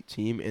complete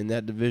team in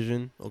that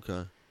division.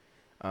 Okay.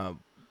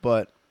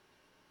 But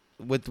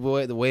with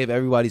the way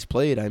everybody's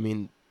played, I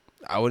mean,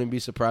 I wouldn't be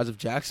surprised if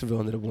Jacksonville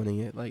ended up winning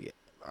it. Like,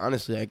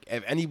 honestly, like,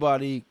 if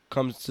anybody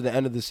comes to the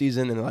end of the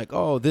season and they're like,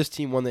 oh, this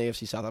team won the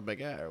AFC South, I'm like,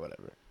 yeah, or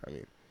whatever. I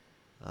mean,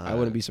 I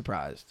wouldn't be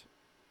surprised.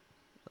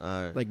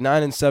 All right. Like,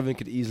 9-7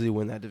 could easily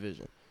win that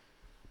division.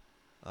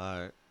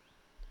 All right.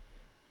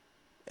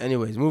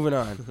 Anyways, moving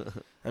on.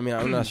 I mean,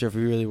 I'm not sure if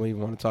we really even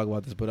want to talk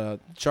about this, but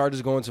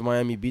Chargers going to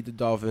Miami, beat the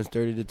Dolphins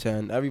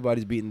 30-10.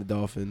 Everybody's beating the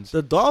Dolphins.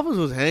 The Dolphins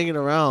was hanging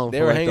around. They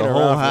for were like hanging the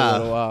around whole for half. a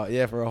little while.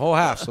 Yeah, for a whole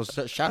half. So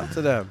shout out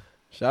to them.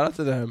 Shout out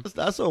to them.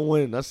 That's a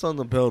win. That's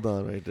something to build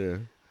on right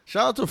there.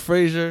 Shout out to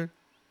Frazier.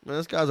 Man,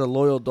 this guy's a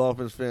loyal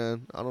Dolphins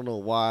fan. I don't know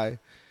why.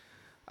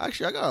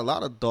 Actually, I got a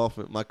lot of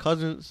Dolphins. My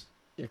cousins.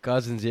 Your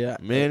cousins, yeah.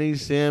 Manny,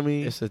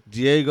 Sammy, It's a-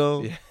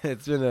 Diego. Yeah,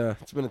 it's been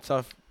a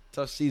tough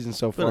season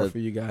so far for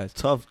you guys.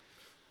 Tough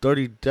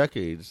 30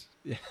 decades.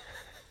 Yeah.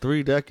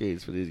 3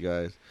 decades for these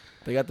guys.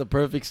 They got the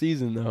perfect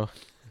season though.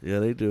 Yeah,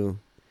 they do.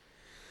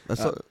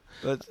 That's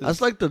That's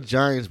like the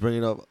Giants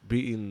bringing up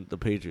beating the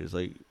Patriots.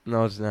 Like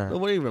no, it's not.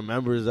 nobody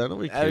remembers that.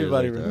 Nobody cares.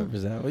 Everybody like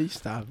remembers that. Well, you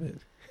stop it.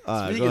 All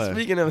right, go ahead.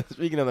 Speaking of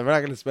them, we're not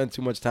going to spend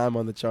too much time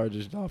on the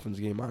Chargers Dolphins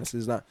game. Honestly,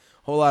 there's not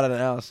a whole lot of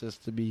analysis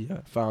to be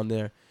found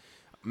there.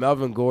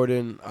 Melvin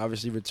Gordon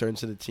obviously returned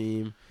to the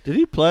team. Did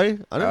he play?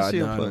 I didn't see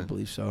him I play. don't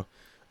believe so.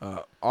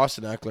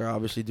 Austin Eckler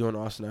obviously doing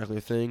Austin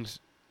Eckler things.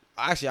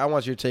 Actually, I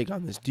want your take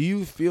on this. Do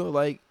you feel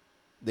like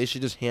they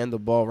should just hand the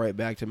ball right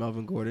back to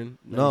Melvin Gordon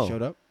when No. he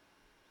showed up?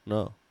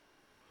 No,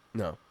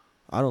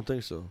 I don't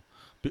think so.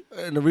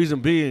 And the reason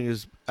being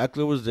is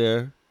Eckler was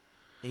there.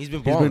 He's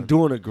been He's balling. been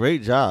doing a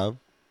great job.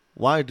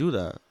 Why do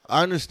that?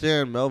 I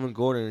understand Melvin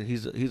Gordon.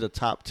 He's a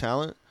top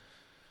talent,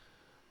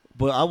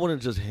 but I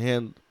wouldn't just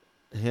hand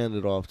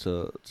it off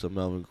to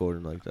Melvin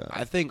Gordon like that.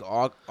 I think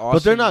Austin,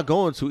 But they're not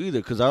going to either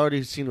because I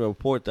already seen a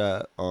report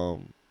that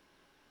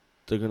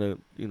they're gonna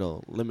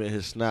limit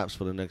his snaps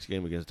for the next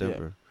game against Yeah.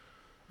 Denver.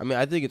 I mean,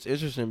 I think it's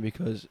interesting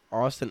because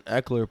Austin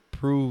Eckler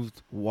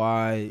proved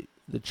why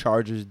the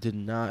Chargers did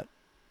not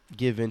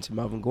give in to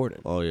Melvin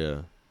Gordon. Oh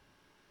yeah,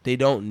 They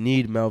don't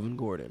need Melvin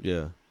Gordon,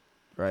 yeah.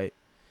 right?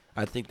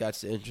 I think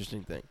that's the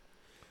interesting thing.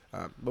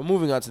 But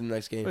moving on to the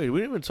next game. Wait, we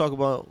didn't even talk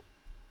about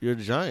your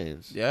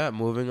Giants. Yeah,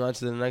 moving on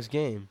to the next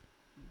game.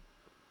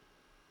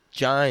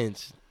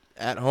 Giants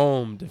at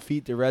home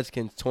defeat the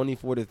Redskins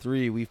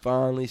 24-3. We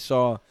finally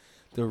saw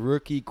the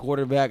rookie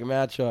quarterback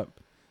matchup.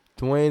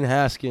 Dwayne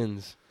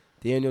Haskins,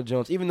 Daniel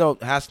Jones. Even though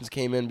Haskins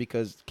came in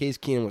because Case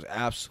Keenum was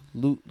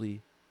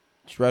absolutely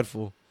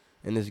dreadful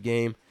in this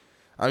game.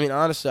 I mean,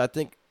 honestly, I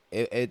think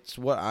it's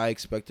what I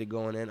expected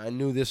going in. I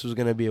knew this was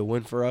going to be a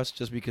win for us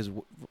just because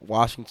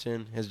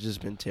Washington has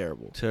just been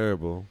terrible.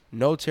 Terrible.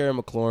 No Terry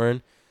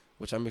McLaurin,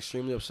 which I'm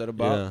extremely upset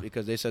about Yeah.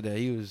 because they said that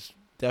he was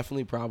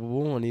definitely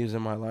probable when he was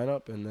in my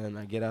lineup. And then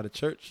I get out of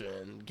church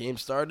and game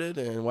started.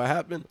 And what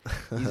happened?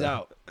 He's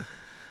out.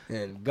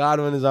 And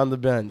Godwin is on the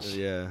bench.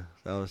 Yeah,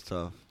 that was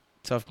tough.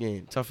 Tough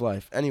game. Tough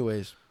life.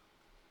 Anyways,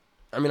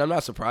 I mean, I'm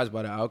not surprised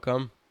by the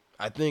outcome.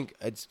 I think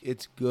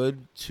it's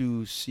good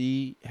to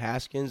see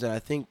Haskins. And I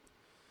think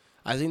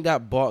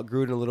that bought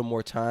Gruden a little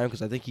more time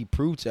because I think he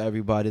proved to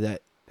everybody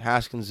that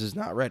Haskins is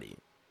not ready.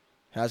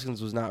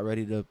 Haskins was not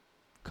ready to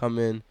come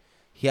in.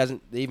 They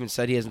even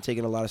said he hasn't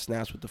taken a lot of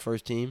snaps with the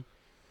first team.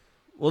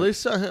 Well, they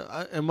said him.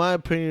 In my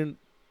opinion,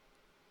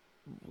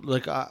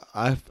 like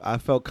I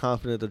felt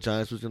confident the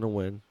Giants was going to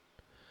win.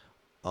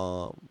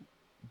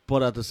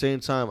 But at the same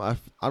time,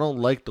 I don't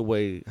like the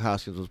way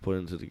Haskins was put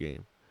into the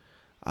game.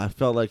 I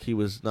felt like he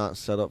was not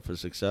set up for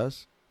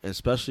success,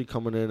 especially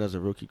coming in as a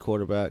rookie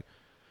quarterback.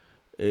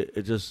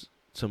 It just,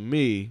 to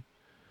me,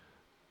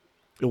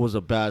 it was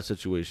a bad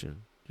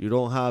situation. You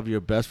don't have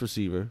your best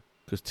receiver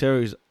because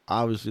Terry's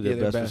obviously their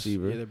best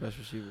receiver. Yeah, their best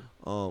receiver.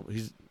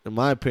 He's, in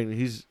my opinion,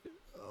 he's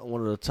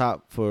one of the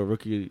top for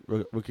rookie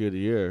of the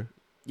year.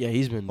 Yeah,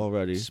 he's been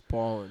already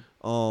spalling.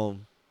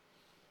 And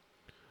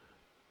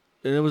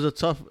it was a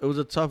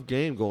tough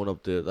game going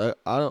up there.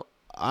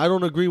 I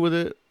don't agree with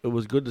it. It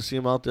was good to see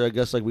him out there. I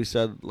guess like we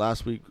said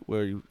last week,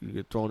 where you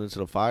get thrown into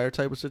the fire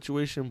type of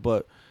situation,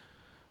 but.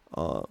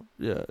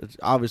 Yeah, it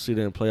obviously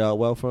didn't play out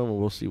well for him, and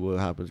we'll see what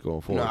happens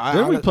going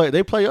forward.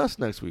 They play us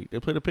next week. They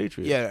play the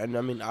Patriots. Yeah, and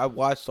I mean, I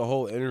watched the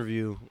whole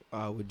interview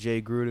with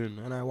Jay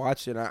Gruden, and I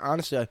watched it. And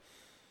honestly,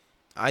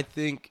 I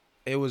think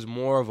it was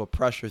more of a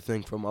pressure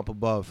thing from up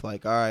above.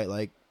 Like, all right,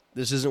 like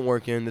this isn't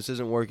working.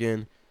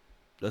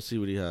 Let's see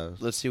what he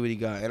has. Let's see what he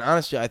got. And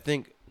honestly, I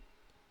think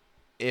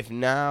if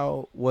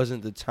now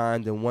wasn't the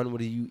time, then when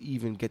would you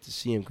even get to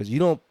see him? Because you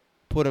don't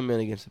put him in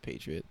against the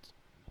Patriots.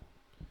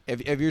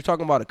 If you're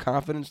talking about a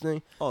confidence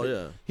thing, oh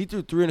yeah, he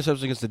threw 3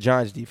 interceptions against the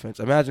Giants defense.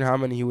 Imagine how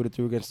many he would have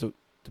threw against the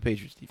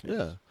Patriots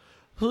defense.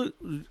 Yeah,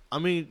 I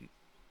mean,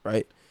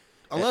 right?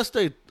 Unless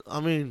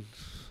and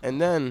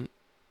then,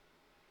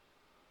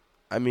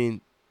 I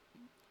mean,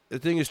 the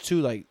thing is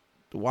too, like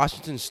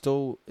Washington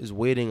still is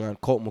waiting on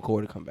Colt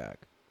McCoy to come back.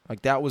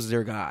 Like that was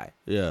their guy.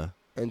 Yeah.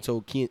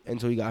 Until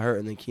he got hurt,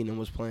 and then Keenum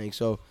was playing.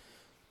 So,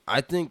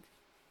 I think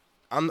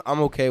I'm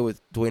okay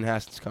with Dwayne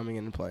Haskins coming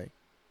in and playing.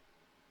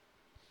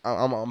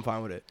 I'm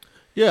fine with it.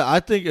 Yeah, I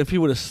think if he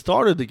would have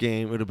started the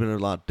game, it would have been a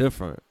lot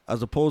different.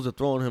 As opposed to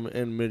throwing him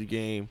in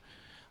mid-game.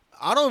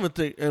 I don't even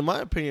think, in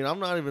my opinion, I'm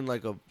not even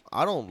like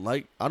I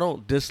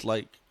don't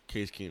dislike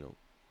Case Keenum.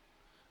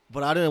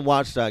 But I didn't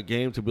watch that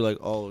game to be like,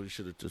 oh, you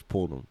should have just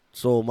pulled him.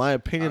 So my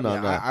opinion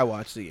on that. I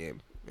watched the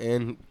game.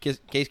 And Case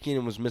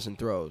Keenum was missing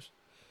throws.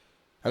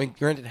 I mean,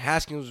 granted,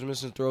 Haskins was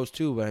missing throws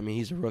too, but I mean,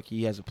 he's a rookie.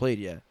 He hasn't played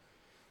yet.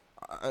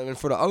 And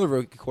for the other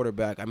rookie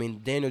quarterback, I mean,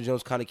 Daniel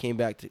Jones kind of came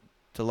back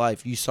to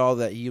life. You saw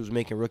that he was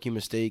making rookie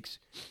mistakes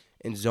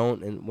in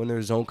zone, and when there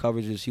were zone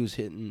coverages, he was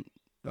hitting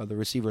the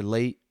receiver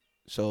late,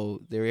 so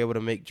they were able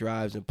to make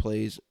drives and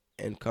plays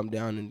and come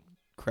down and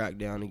crack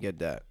down and get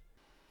that.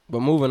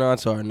 But moving on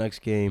to our next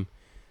game,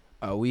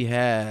 we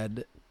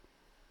had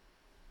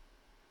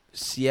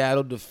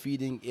Seattle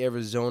defeating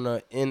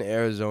Arizona in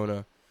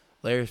Arizona.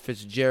 Larry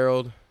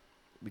Fitzgerald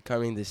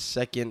becoming the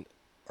second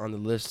on the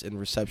list in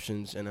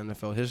receptions in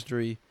NFL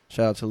history.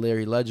 Shout out to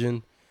Larry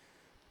Legend.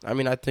 I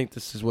mean, I think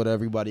this is what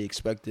everybody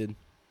expected.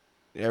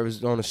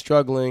 Arizona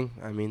struggling.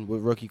 I mean,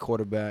 with rookie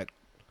quarterback.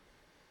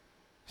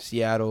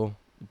 Seattle,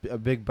 a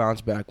big bounce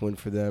back win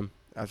for them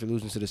after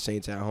losing to the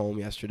Saints at home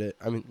last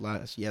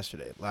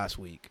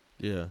week.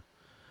 Yeah.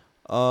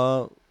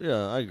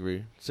 Yeah, I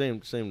agree.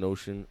 Same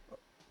notion.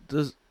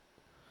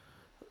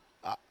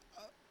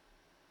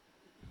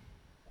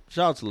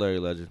 Shout out to Larry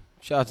Legend.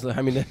 Shout out to,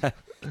 I mean,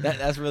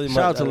 that's really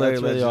Shout out to Larry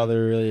that's really Legend. all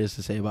there really is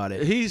to say about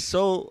it.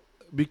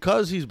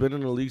 Because he's been in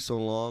the league so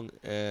long,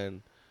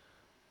 and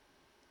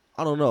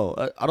I don't know.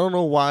 I don't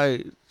know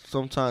why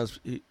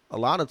a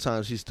lot of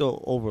times he's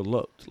still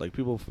overlooked. Like,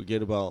 people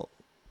forget about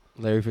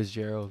Larry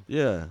Fitzgerald.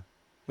 Yeah.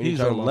 When he's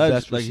a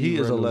legend. Like, he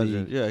is a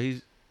legend. Yeah,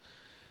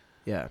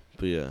 Yeah.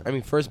 But yeah. I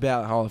mean, first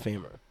ballot Hall of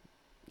Famer.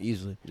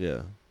 Easily.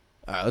 Yeah.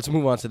 All right, let's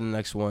move on to the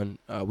next one.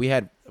 We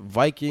had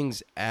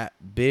Vikings at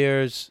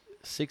Bears,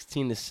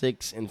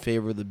 16-6 in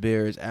favor of the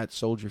Bears at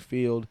Soldier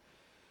Field.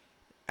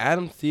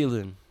 Adam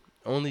Thielen,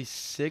 only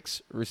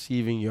 6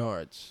 receiving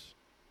yards.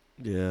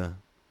 Yeah.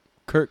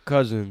 Kirk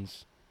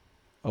Cousins,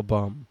 a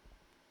bum.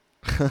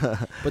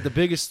 But the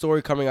biggest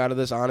story coming out of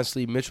this,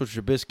 honestly, Mitchell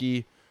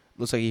Trubisky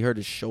looks like he hurt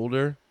his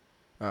shoulder.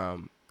 We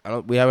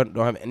don't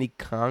have any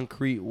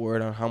concrete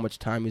word on how much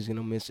time he's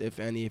gonna miss, if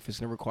any, if it's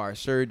gonna require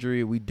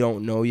surgery. We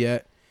don't know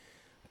yet,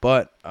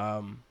 but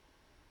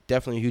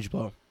definitely a huge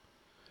blow.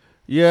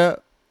 Yeah,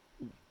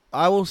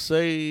 I will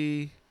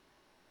say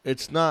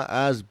it's not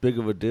as big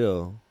of a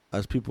deal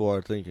as people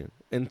are thinking.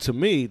 And to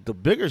me, the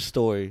bigger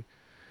story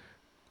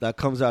that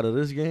comes out of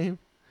this game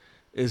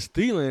is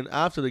Thielen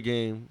after the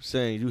game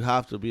saying you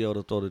have to be able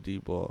to throw the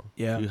deep ball.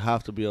 Yeah, you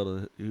have to be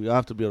able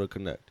to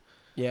connect.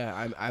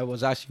 Yeah, I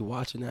was actually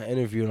watching that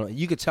interview, and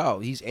you could tell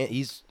he's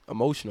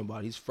emotional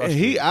about it. He's frustrated.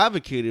 And he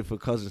advocated for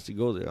Cousins to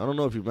go there. I don't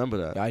know if you remember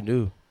that. Yeah, I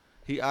do.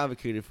 He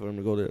advocated for him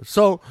to go there.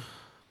 So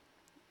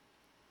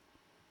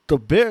the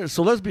Bears.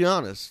 So let's be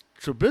honest.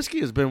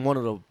 Trubisky has been one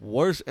of the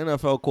worst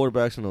NFL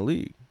quarterbacks in the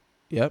league.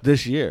 Yep.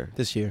 This year.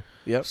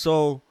 Yep.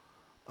 So,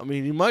 I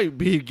mean, he might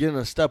be getting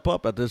a step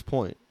up at this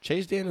point.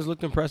 Chase Daniels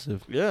looked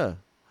impressive. Yeah.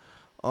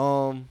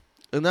 And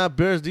that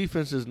Bears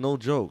defense is no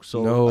joke.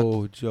 So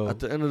no joke. At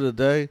the end of the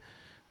day,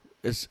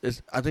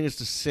 I think it's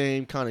the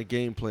same kind of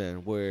game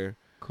plan where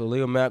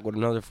Khalil Mack with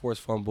another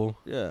forced fumble.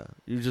 Yeah.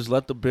 You just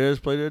let the Bears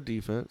play their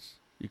defense.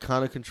 You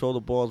kind of control the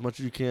ball as much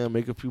as you can,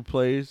 make a few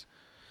plays,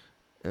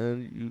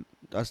 and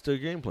that's their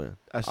game plan.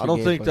 I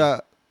don't think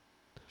that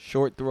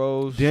short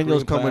throws,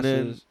 Daniels coming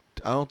in.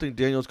 I don't think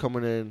Daniels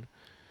coming in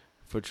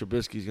for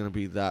Trubisky is going to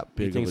be that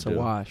big. You think of a it's deal.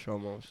 a wash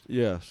almost?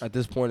 Yes. At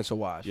this point, it's a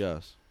wash.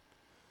 Yes.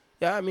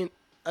 Yeah, I mean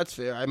that's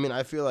fair. I mean,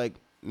 I feel like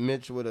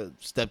Mitch would have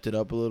stepped it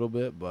up a little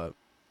bit, but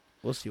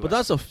we'll see. But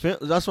that's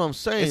what I'm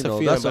saying. it's a though.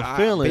 feeling, That's a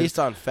feeling based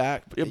on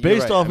fact. Yeah, you're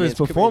based right. off I mean, his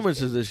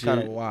performances this year.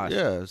 Kind of a wash.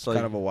 Yeah, it's like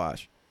kind of a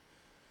wash.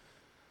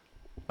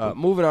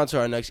 Moving on to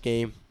our next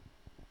game.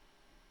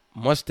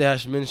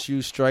 Mustache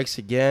Minshew strikes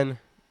again,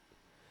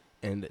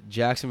 and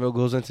Jacksonville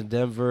goes into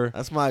Denver.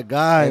 that's my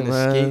guy, and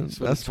man. escapes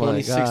with That's a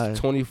my guy.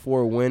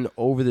 26-24 win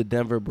over the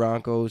Denver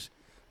Broncos.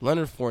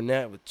 Leonard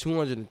Fournette with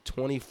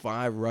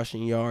 225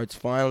 rushing yards.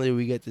 Finally,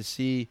 we get to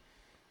see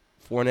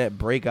Fournette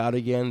break out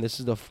again.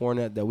 This is the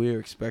Fournette that we were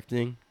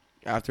expecting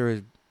after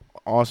his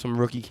awesome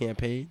rookie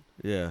campaign.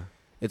 Yeah,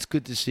 It's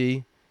good to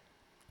see.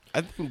 I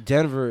think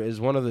Denver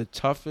is one of the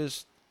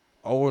toughest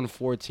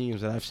 0-4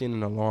 teams that I've seen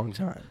in a long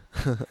time.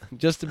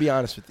 Just to be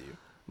honest with you,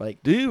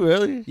 like, do you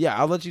really? yeah,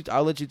 I'll let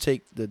you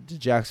take the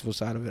Jacksonville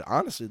side of it.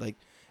 Honestly, like,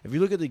 if you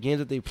look at the games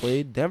that they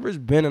played, Denver's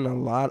been in a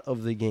lot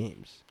of the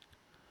games.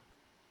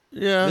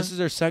 Yeah. This is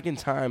their second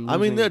time I mean,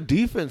 losing their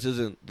defense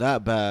isn't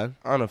that bad.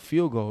 on a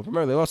field goal.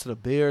 Remember, they lost to the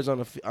Bears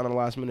on a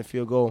last-minute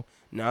field goal.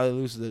 Now they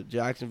lose to the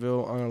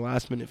Jacksonville on a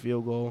last-minute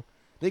field goal.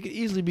 They could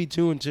easily be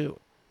 2-2.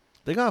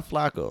 They got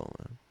Flacco,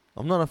 man.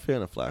 I'm not a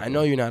fan of Flacco. I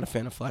know you're not a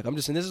fan of Flacco. I'm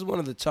just saying this is one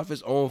of the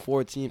toughest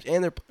 0-4 teams,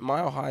 and their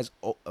Mile High is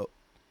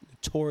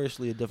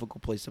notoriously a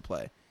difficult place to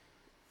play.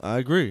 I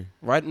agree.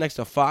 Right next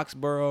to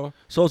Foxborough.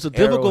 So it's a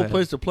difficult Arrowhead.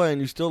 place to play,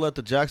 and you still let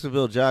the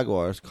Jacksonville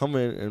Jaguars come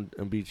in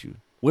and beat you.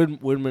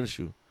 With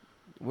Minshew.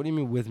 What do you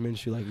mean with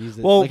Minshew? Like he's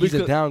he's a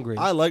because downgrade.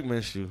 I like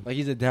Minshew. Like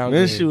he's a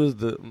downgrade.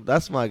 Minshew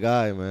that's my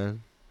guy,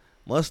 man.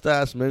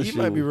 Mustache Minshew. He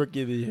might be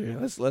rookie of the year.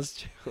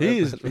 Let's.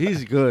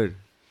 He's good.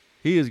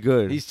 He is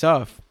good. He's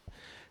tough.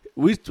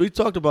 We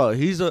talked about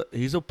he's a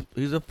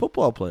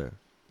football player.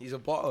 He's a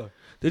baller.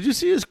 Did you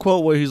see his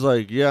quote where he's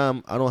like,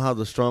 "Yeah, I don't have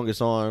the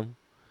strongest arm.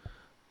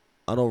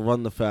 I don't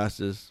run the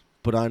fastest,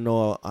 but I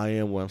know I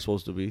am where I'm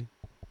supposed to be."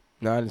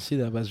 No, I didn't see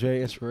that, but it's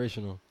very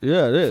inspirational.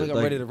 Yeah, it I is. feel like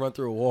I'm ready to run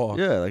through a wall.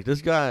 Yeah, like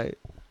this guy.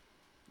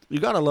 You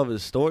gotta love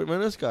his story,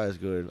 man. This guy's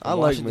good. I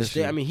like Washington Minshew.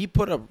 State. I mean, he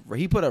put up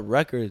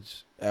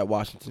records at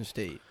Washington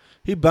State.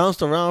 He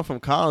bounced around from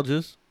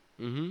colleges.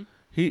 Mm-hmm.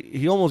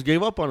 He almost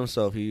gave up on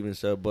himself. He even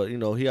said, but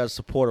he had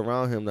support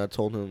around him that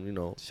told him,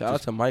 Shout out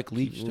just to Mike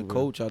Leach, keep the moving.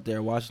 coach out there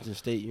at Washington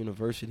State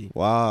University.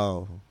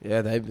 Wow.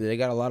 Yeah, they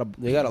got a lot of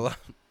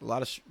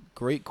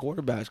great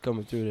quarterbacks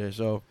coming through there.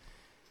 So,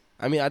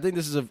 I mean, I think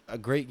this is a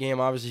great game,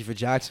 obviously, for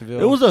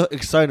Jacksonville. It was an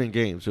exciting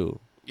game too.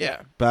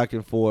 Yeah. Back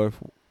and forth.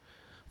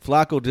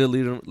 Flacco did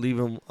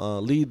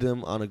lead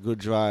them on a good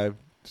drive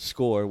to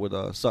score with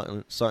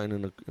Sutton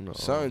in the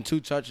Sutton 2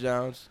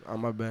 touchdowns on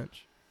my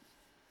bench.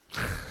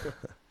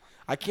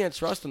 I can't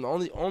trust him.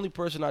 The only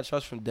person I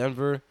trust from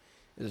Denver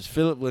is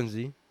Philip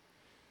Lindsay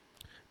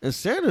and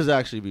Sanders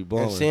actually be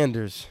balling and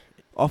Sanders.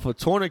 off a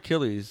torn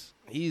Achilles.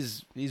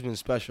 He's been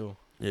special.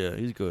 Yeah,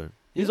 he's good.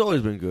 He's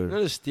always been You good. know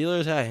the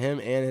Steelers had him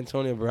and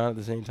Antonio Brown at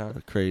the same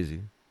time.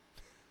 Crazy.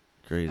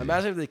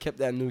 Imagine if they kept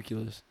that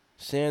nucleus.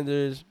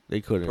 Sanders, They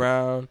couldn't.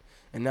 Brown,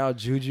 and now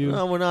Juju.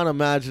 No, we're not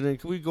imagining.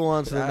 Can we go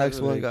on to the That's next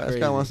one, really guys? This guy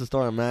crazy. wants to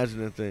start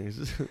imagining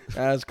things.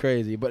 That's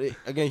crazy. But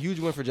again, huge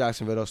win for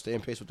Jacksonville. They'll stay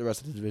in pace with the rest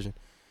of the division.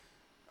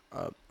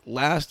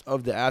 Last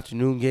of the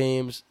afternoon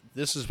games.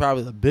 This is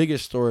probably the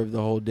biggest story of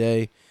the whole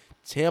day.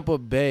 Tampa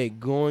Bay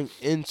going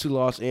into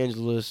Los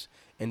Angeles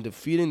and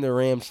defeating the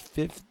Rams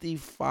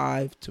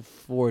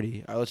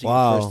 55-40. I'll let you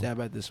Wow. get first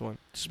stab at this one.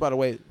 Just by the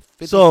way,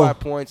 55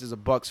 points is a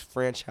Bucs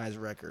franchise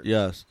record.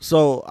 Yes.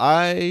 So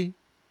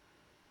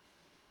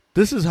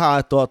this is how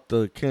I thought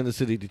the Kansas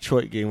City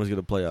Detroit game was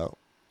gonna play out.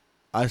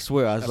 I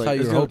swear, I was That's like, how you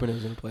it's were gonna- hoping it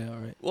was going to play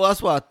out, right? Well,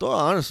 that's what I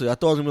thought. Honestly, I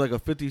thought it was gonna be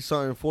like a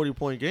 50-something,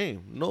 40-point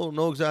game.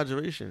 No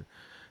exaggeration.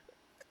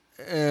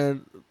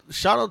 And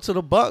shout out to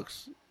the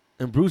Bucks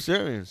and Bruce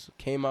Arians.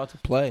 Came out to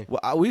play.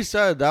 Well, we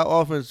said that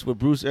offense with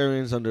Bruce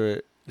Arians under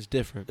it It's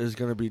different. is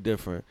gonna be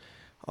different.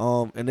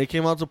 And they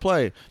came out to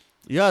play.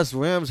 Yes,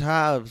 Rams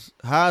has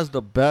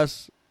the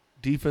best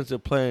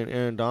defensive player in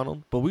Aaron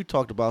Donald, but we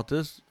talked about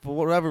this. For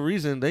whatever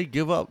reason, they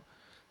give up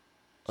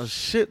a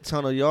shit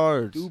ton of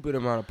yards. Stupid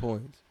amount of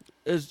points.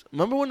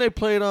 Remember when they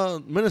played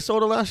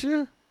Minnesota last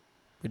year?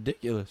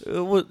 Ridiculous. It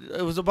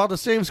was about the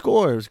same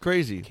score. It was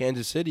crazy.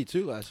 Kansas City,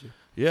 too, last year.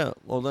 Yeah,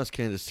 well, that's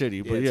Kansas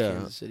City, but it's yeah.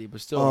 Kansas City,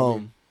 but still, I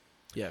mean,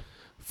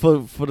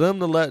 For them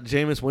to let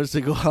Jameis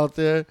Winston go out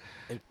there,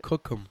 and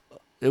cook them.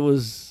 it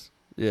was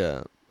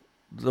the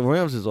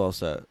Rams is all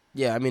set.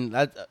 Yeah, I mean,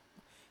 I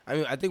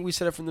think we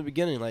said it from the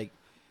beginning. Like,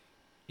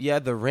 yeah,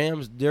 the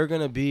Rams, they're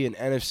gonna be an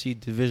NFC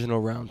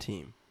divisional round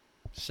team,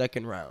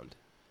 second round,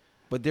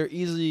 but they're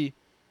easily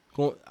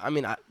going. I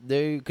mean,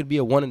 they could be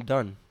a one and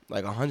done,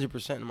 like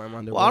 100% in my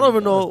mind. Well, I don't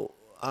even know.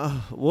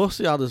 We'll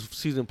see how this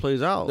season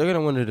plays out. They're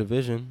gonna win the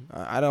division.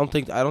 I don't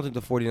think the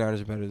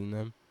 49ers are better than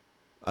them.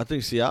 I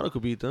think Seattle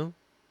could beat them.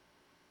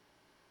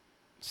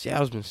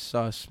 Seattle's been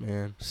sus,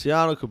 man.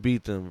 Seattle could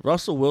beat them.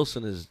 Russell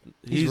Wilson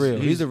he's real.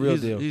 He's the real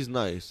deal. He's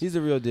nice. He's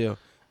the real deal.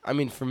 I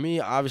mean, for me,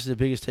 obviously the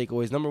biggest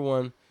takeaway is number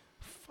one,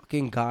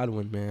 fucking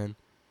Godwin, man.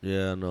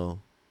 Yeah,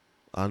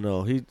 I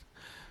know.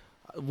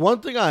 One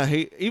thing I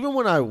hate, even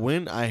when I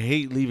win, I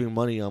hate leaving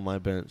money on my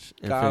bench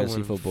in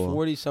fantasy football.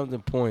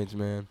 40-something points,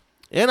 man.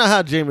 And I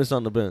had Jameis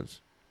on the bench.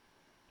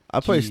 I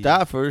played Jeez.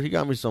 Stafford. He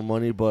got me some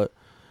money, but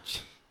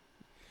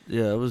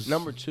yeah, it was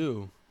Number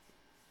 2.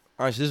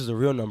 All right, so this is the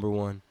real number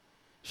 1.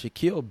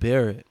 Shaquille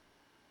Barrett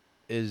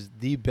is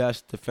the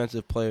best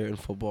defensive player in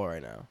football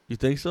right now. You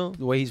think so?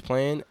 The way he's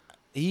playing,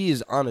 he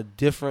is on a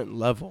different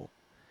level.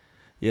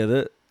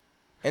 Yeah,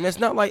 And it's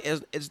not like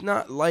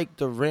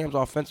the Rams'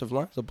 offensive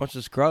line's a bunch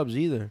of scrubs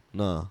either.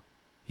 nah.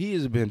 He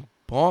has been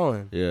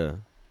balling. Yeah.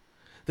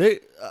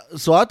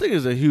 So I think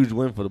it's a huge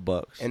win for the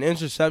Bucks. An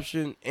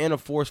interception and a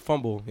forced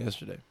fumble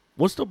yesterday.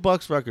 What's the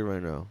Bucks record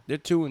right now? They're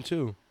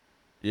 2-2.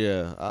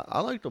 Yeah,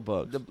 I like the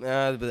Bucks.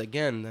 But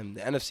again,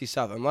 the NFC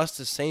South. Unless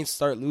the Saints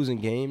start losing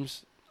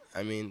games,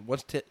 I mean,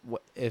 what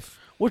if?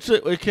 Which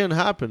it can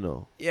happen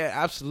though. Yeah,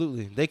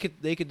 absolutely. They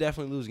could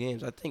definitely lose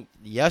games. I think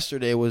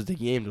yesterday was the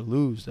game to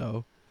lose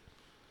though.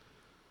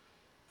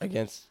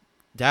 Against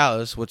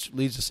Dallas, which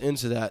leads us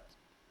into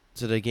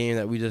the game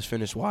that we just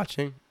finished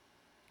watching.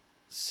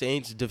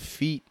 Saints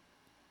defeat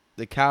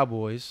the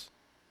Cowboys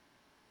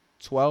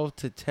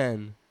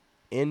 12-10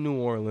 in New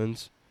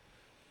Orleans.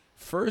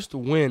 First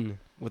win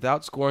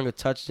without scoring a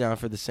touchdown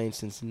for the Saints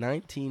since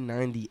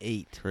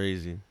 1998.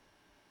 Crazy.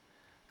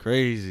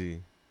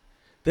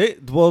 They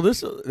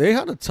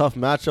had a tough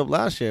matchup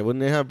last year when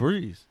they had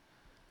Breeze.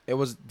 It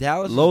was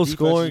Dallas' Low defense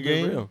scoring has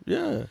been game. real.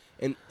 Yeah.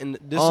 And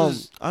this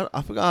is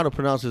I forgot how to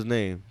pronounce his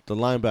name. The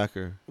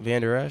linebacker.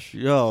 Van Der Esch.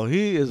 Yo,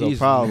 he's a He's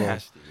problem.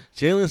 nasty.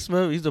 Jalen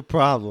Smith, he's a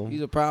problem.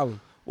 He's a problem.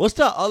 What's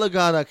that other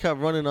guy that kept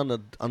running on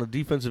the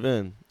defensive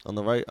end on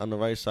the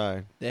right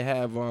side? They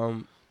have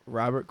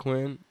Robert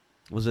Quinn,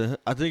 Was it?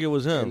 I think it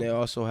was him. and they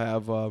also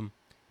have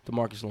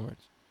DeMarcus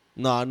Lawrence.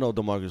 No, I know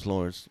DeMarcus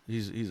Lawrence.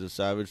 He's a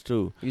savage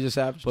too. He's a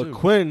savage But too.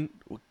 Quinn,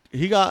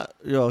 he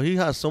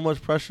has so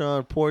much pressure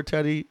on poor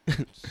Teddy.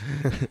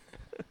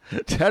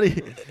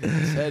 Teddy,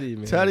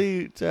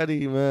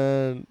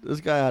 man.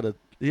 This guy had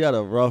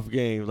a rough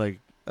game, like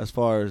as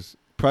far as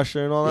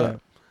pressure and all that. Yeah.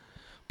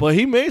 But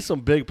he made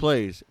some big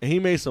plays and he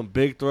made some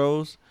big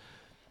throws.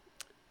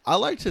 I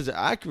liked his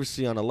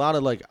accuracy on a lot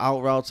of like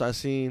out routes I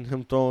seen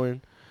him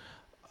throwing.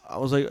 I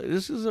was like,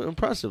 this is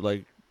impressive.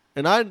 Like,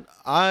 and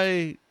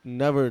I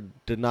never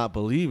did not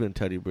believe in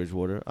Teddy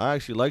Bridgewater. I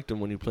actually liked him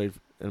when he played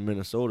in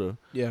Minnesota.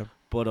 Yeah.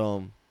 But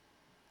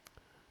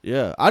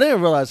yeah, I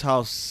didn't realize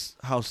how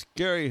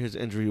scary his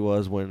injury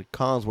was when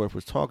Collinsworth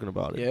was talking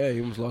about it. Yeah, he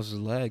almost lost his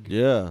leg.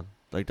 Yeah,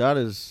 like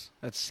That's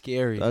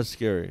scary. that's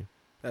scary.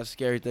 That's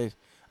scary things.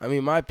 I mean,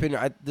 in my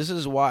opinion, this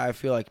is why I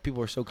feel like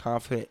people are so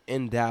confident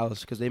in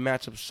Dallas because they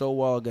match up so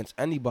well against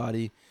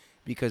anybody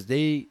because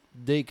they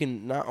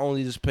can not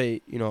only just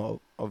play,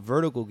 a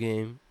vertical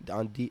game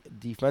on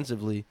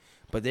defensively,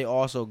 but they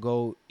also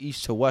go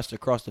east to west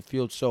across the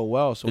field so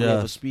well. So when you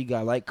have a speed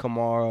guy like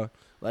Kamara,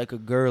 like a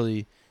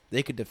Gurley,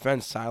 they could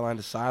defend sideline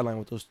to sideline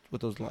with that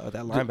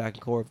linebacking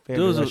core, Van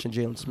Der Esch and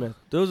Jalen Smith.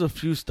 There was a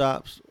few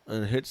stops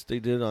and hits they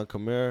did on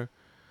Kamara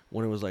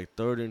when it was like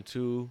 3rd and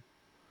 2.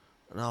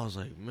 And I was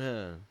like,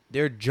 man.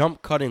 They're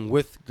jump cutting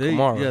with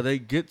Kamara. Yeah, they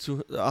get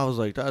to. I was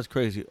like, that's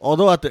crazy.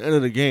 Although at the end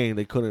of the game,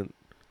 they couldn't.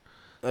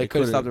 They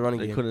couldn't stop the running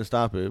game. They couldn't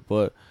stop it.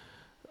 But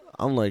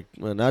I'm like,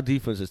 man, that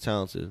defense is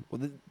talented.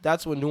 Well,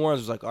 that's when New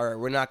Orleans was like, all right,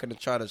 we're not going to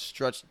try to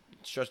stretch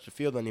the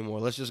field anymore.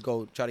 Let's just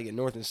go try to get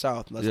north and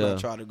south. Let's not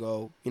try to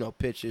go,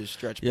 pitches,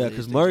 stretch. Yeah,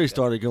 because Murray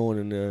started going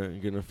in there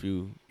and getting a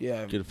few.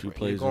 Yeah, get a few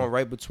plays. Going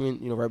right between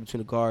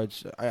the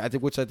guards.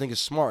 Which I think is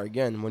smart.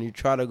 Again, when you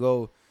try to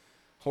go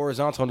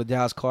horizontal on the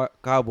Dallas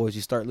Cowboys,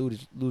 you start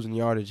losing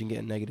yardage and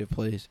getting negative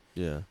plays.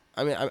 Yeah.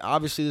 I mean,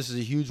 obviously this is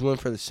a huge win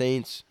for the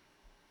Saints.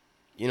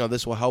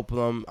 This will help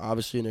them,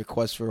 obviously, in their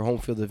quest for home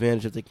field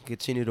advantage if they can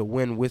continue to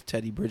win with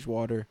Teddy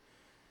Bridgewater.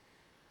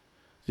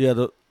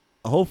 Yeah,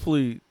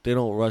 hopefully they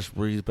don't rush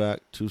Breeze back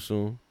too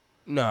soon.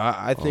 No,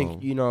 I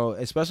think,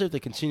 especially if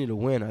they continue to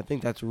win, I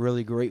think that's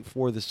really great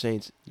for the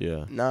Saints.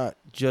 Yeah. Not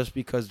just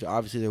because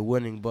they're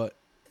winning, but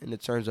in the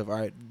terms of, all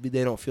right,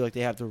 they don't feel like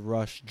they have to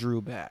rush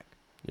Drew back.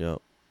 Yeah.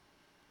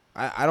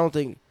 I don't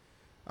think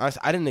 –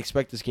 I didn't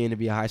expect this game to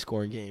be a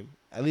high-scoring game,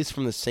 at least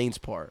from the Saints'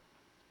 part.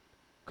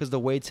 Because the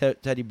way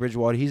Teddy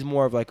Bridgewater, he's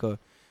more of like a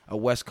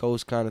West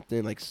Coast kind of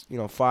thing, like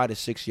 5 to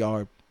 6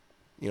 yard.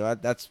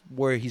 That's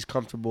where he's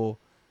comfortable.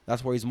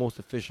 That's where he's most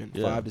efficient.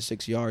 5 to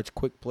 6 yards,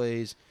 quick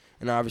plays,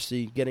 and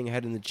obviously getting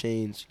ahead in the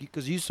chains.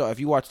 Because you saw, if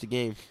you watch the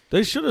game,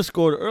 they should have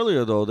scored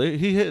earlier though.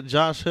 He hit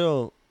Josh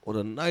Hill with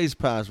a nice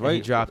pass, right?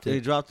 He dropped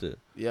it.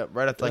 Yeah,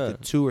 right at the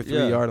 2 or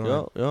 3 yard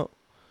line.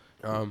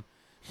 Yeah.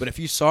 But if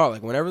you saw it,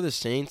 like whenever the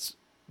Saints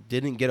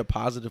didn't get a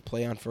positive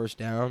play on first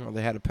down or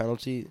they had a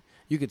penalty,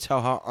 you could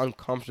tell how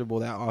uncomfortable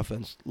that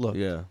offense looked.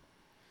 Yeah.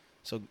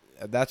 So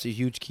that's a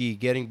huge key,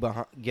 getting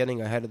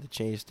ahead of the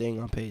chain,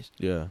 staying on pace.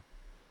 Yeah.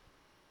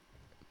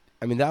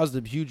 I mean, that was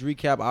the huge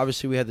recap.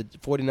 Obviously, we had the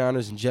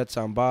 49ers and Jets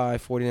on bye.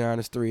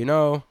 49ers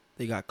 3-0.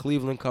 They got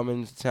Cleveland coming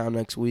into town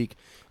next week,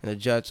 and the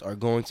Jets are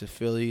going to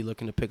Philly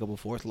looking to pick up a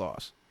 4th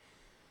loss.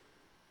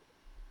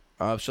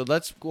 So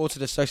let's go to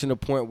the section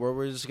of point where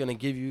we're just going to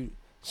give you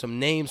some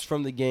names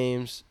from the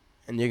games,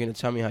 and you're gonna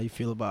tell me how you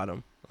feel about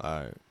them.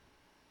 All right.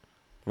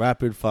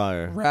 Rapid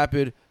fire.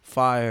 Rapid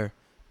fire.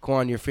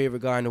 Quan, your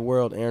favorite guy in the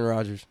world, Aaron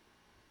Rodgers.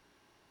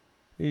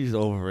 He's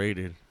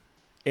overrated.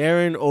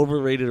 Aaron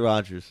overrated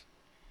Rodgers.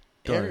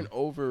 Done. Aaron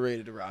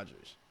overrated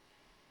Rodgers.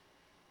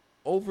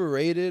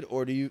 Overrated,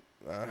 or do you?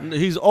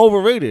 He's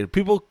overrated.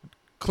 People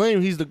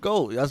claim he's the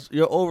GOAT.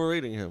 You're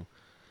overrating him.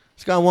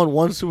 This guy won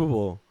 1 Super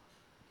Bowl.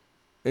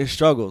 It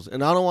struggles.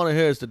 And I don't want to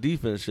hear it's the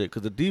defense shit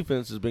because the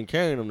defense has been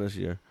carrying him this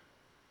year.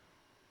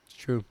 It's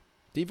true.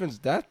 Defense,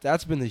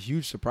 that's been the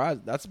huge surprise.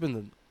 That's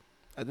been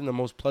I think the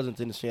most pleasant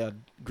thing to see out of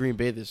Green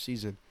Bay this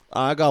season.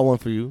 I got one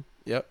for you.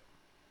 Yep.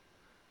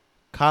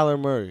 Kyler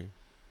Murray.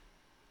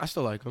 I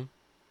still like him.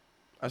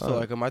 I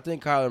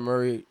think Kyler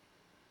Murray,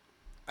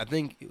 I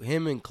think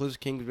him and Cliff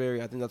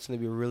Kingsbury, I think that's going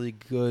to be a really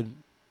good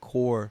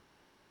core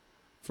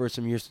for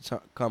some years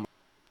to come.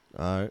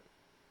 All right.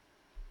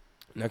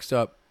 Next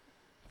up,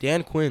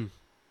 Dan Quinn.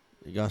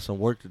 You got some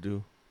work to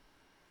do.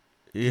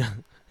 Yeah.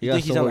 You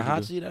think he's on the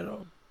hot seat at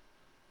all?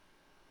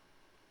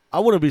 I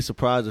wouldn't be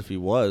surprised if he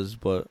was,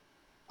 but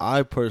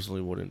I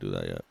personally wouldn't do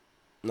that yet.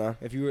 Nah,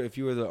 if you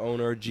were the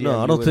owner or GM, no,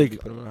 I don't think.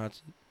 Put him on the hot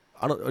seat.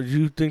 Do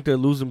you think they're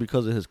losing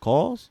because of his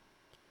calls?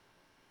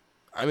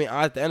 I mean,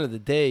 at the end of the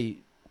day,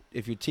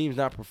 if your team's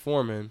not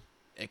performing,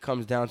 it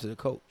comes down to the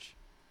coach.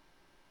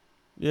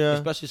 Yeah.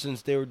 Especially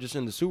since they were just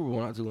in the Super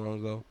Bowl not too long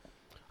ago.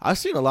 I've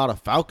seen a lot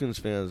of Falcons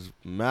fans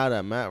mad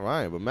at Matt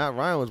Ryan, but Matt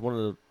Ryan was one of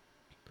the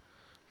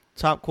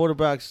top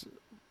quarterbacks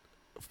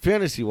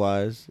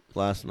fantasy-wise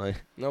last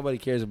night. Nobody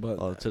cares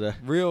about today.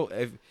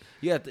 If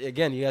you have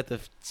to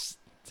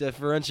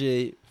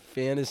differentiate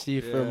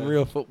fantasy from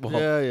real football.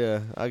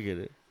 Yeah, I get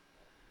it.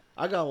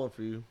 I got one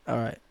for you. All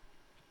right.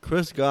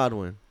 Chris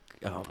Godwin.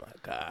 Oh, my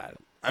God.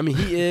 I mean,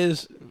 he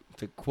is,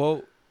 to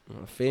quote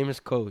a famous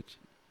coach,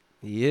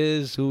 he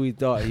is who he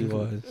thought he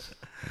was.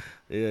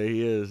 Yeah,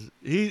 he is.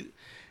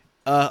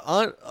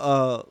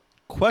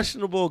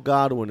 Questionable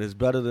Godwin is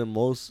better than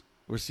most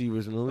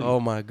receivers in the league. Oh,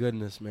 my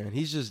goodness, man.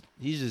 He's just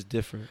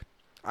different.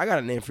 I got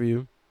a name for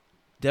you.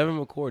 Devin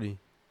McCourty.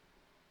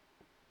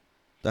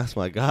 That's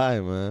my guy,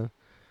 man.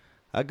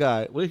 That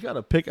guy, he got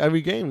to pick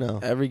every game now.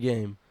 Every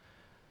game.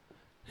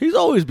 He's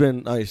always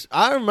been nice.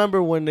 I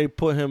remember when they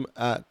put him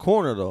at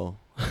corner, though.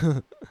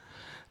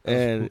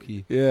 And,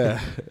 spooky. Yeah.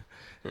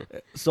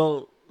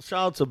 So,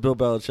 shout out to Bill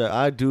Belichick.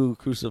 I do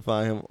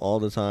crucify him all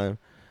the time.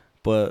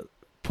 But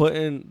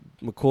putting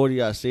McCourty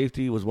at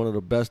safety was one of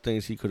the best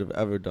things he could have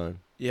ever done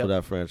for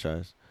that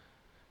franchise.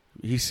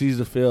 He sees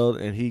the field,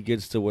 and he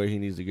gets to where he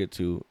needs to get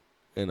to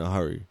in a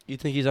hurry. You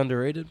think he's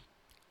underrated?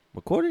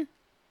 McCourty?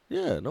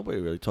 Yeah, nobody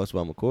really talks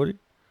about McCourty.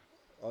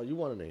 Oh, you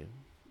want a name?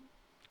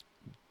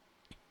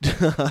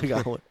 I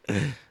got one.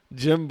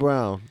 Jim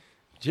Brown.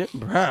 Jim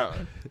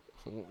Brown.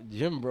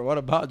 What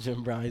about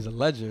Jim Brown? He's a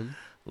legend.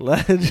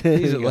 Legend.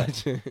 He's a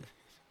legend.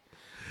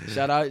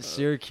 Shout out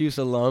Syracuse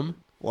alum.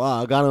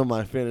 Wow, I got him in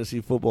my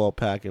fantasy football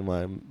pack in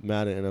my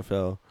Madden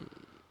NFL.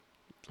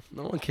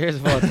 No one cares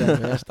about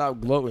that, man. Stop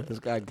gloating. This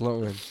guy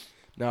gloating.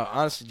 Now,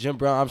 honestly, Jim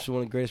Brown, obviously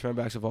one of the greatest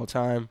running backs of all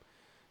time.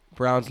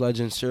 Browns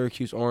legend,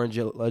 Syracuse Orange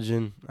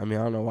legend. I mean,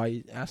 I don't know why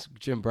you asked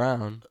Jim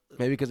Brown.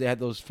 Maybe because they had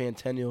those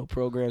Fantennial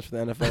programs for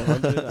the NFL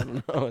 100. I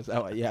don't know. Is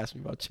that why you asked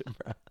me about Jim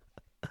Brown?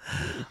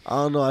 I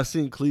don't know. I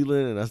seen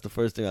Cleveland, and that's the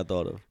first thing I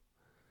thought of.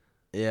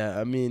 Yeah,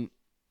 I mean,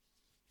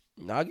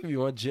 I'll give you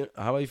one. Jim,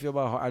 how about you feel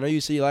about? I know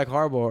you say you like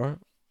Harbaugh.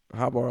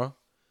 How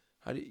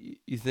do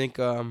you think?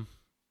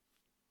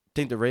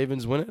 Think the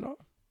Ravens win it all?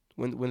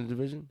 Win the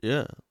division?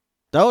 Yeah,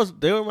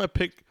 they were my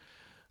pick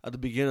at the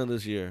beginning of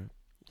this year.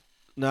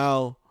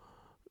 Now,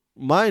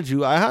 mind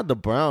you, I had the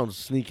Browns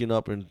sneaking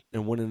up and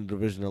winning the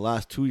division the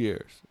last 2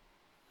 years,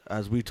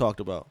 as we talked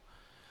about.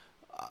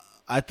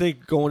 I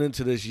think going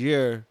into this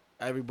year,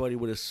 everybody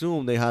would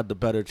assume they had the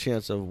better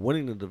chance of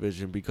winning the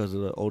division because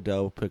of the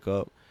Odell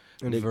pickup.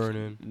 And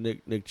Vernon.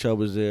 Nick Chubb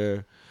was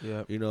there.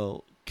 Yeah.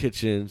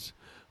 Kitchens.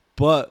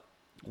 But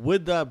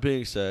with that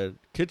being said,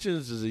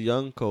 Kitchens is a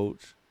young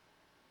coach.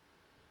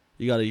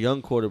 You got a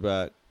young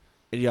quarterback,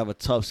 and you have a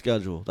tough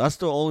schedule. That's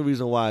the only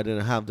reason why I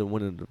didn't have them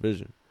winning the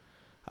division.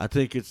 I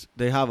think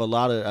they have a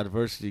lot of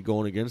adversity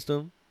going against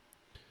them.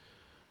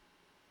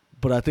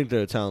 But I think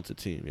they're a talented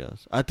team,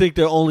 yes. I think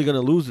they're only going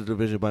to lose the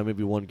division by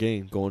maybe one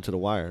game going to the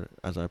wire,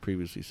 as I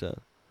previously said.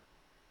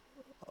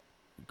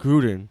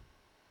 Gruden.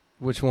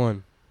 Which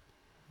one?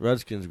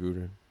 Redskins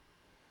Gruden.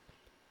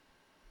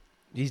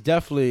 He's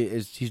definitely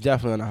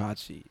on the hot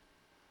seat.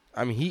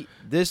 I mean,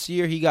 this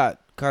year he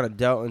got kind of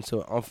dealt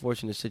into an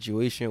unfortunate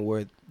situation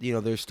where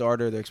their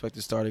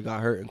expected starter got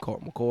hurt, and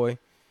Colt McCoy,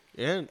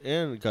 and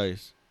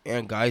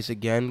Geis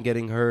again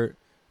getting hurt,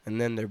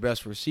 and then their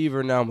best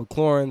receiver now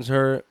McLaurin's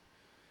hurt.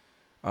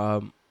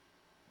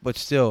 But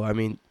still, I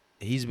mean,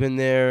 he's been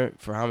there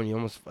for how many?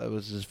 Almost it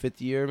was his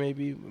 5th year,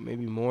 maybe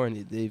more,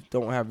 and they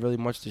don't have really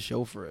much to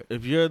show for it.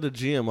 If you're the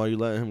GM, are you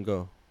letting him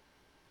go?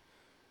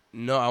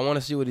 No, I want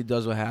to see what he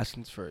does with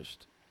Haskins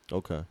first.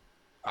 Okay.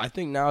 I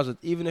think now's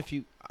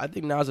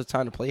the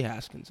time to play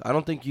Haskins. I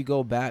don't think you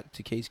go back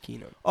to Case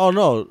Keenum. Oh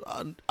no,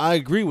 I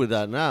agree with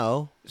that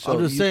now. So I'm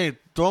just saying,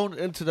 thrown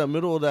into the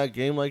middle of that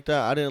game like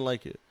that, I didn't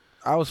like it.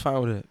 I was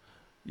fine with it.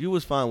 You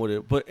was fine with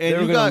it, but They were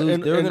and you gonna got lose-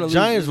 and, they were and gonna lose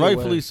Giants either way.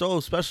 rightfully so,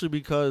 especially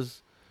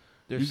because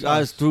They're you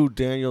guys sus. threw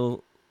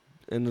Daniel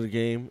into the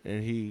game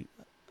and he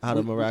had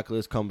a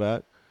miraculous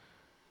comeback.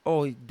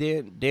 Oh,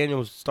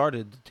 Daniel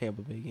started the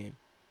Tampa Bay game.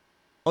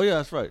 Oh yeah,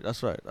 that's right.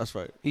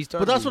 He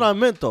started. But that's what I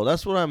meant though.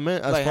 That's what I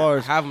meant as like, far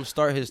as have him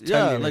start his 10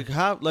 yeah, minute.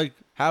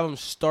 have him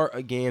start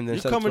a game. Then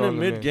you coming in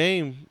mid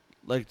game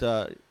like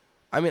that.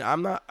 I mean,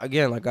 I'm not,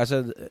 again, like I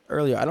said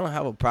earlier, I don't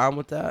have a problem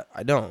with that.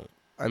 I don't.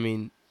 I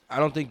mean, I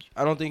don't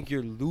think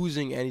you're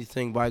losing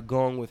anything by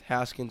going with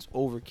Haskins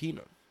over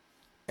Keenum.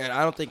 And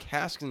I don't think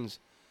Haskins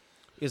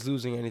is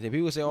losing anything.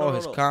 People say, No.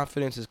 his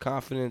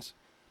confidence.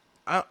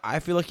 I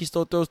feel like he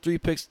still throws 3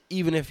 picks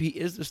even if he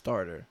is the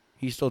starter.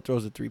 He still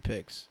throws the 3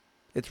 picks.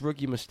 It's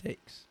rookie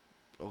mistakes.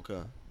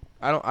 Okay.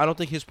 I don't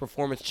think his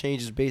performance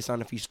changes based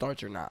on if he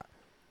starts or not.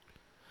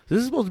 This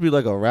is supposed to be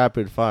like a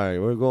rapid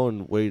fire.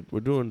 We're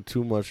doing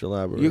too much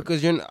elaborate.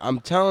 Because I'm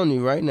telling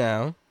you right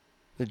now,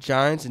 the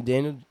Giants and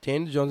Daniel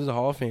Jones is a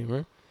Hall of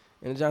Famer,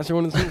 and the Giants are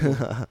winning the Super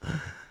Bowl.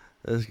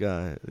 This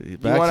guy. You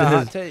want a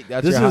hot take?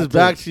 That's This your hot is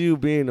back take. to you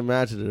being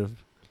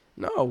imaginative.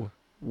 No,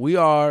 we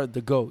are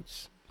the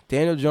GOATs.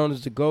 Daniel Jones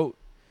is the GOAT,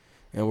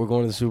 and we're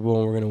going to the Super Bowl,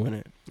 and we're going to win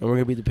it. And we're going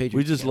to beat the Patriots.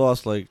 We just again.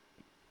 lost like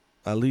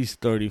at least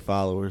 30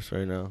 followers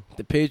right now.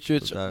 The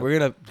Patriots, With that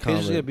Patriots are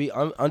comment. going to be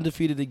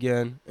undefeated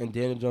again, and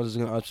Daniel Jones is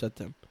going to upset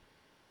them.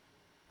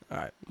 All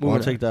right. I'll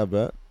moving take on.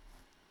 that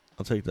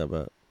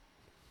bet.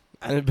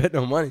 I didn't bet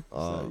no money,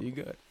 Oh. so you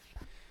good.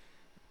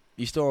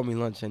 You still owe me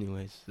lunch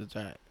anyways. That's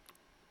all right.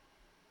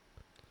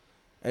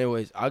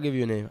 Anyways, I'll give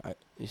you a name.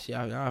 You see,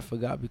 I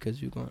forgot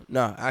because you're going.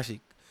 No,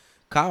 actually,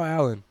 Kyle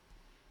Allen.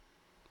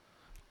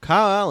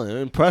 Kyle Allen,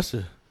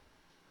 impressive.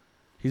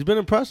 He's been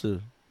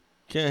impressive.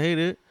 Can't hate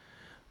it.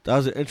 That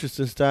was an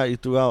interesting stat you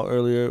threw out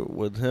earlier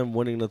with him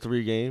winning the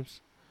 3 games.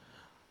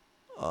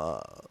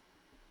 Kyle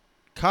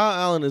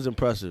Allen is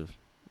impressive.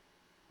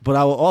 But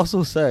I will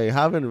also say,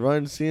 having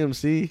run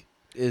CMC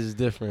Is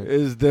different.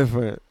 is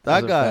different.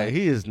 That's That a guy, fact.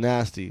 he is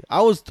nasty.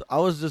 I was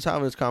just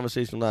having this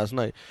conversation last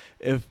night.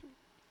 If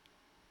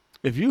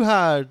you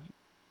had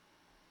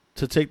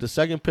to take the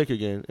second pick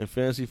again in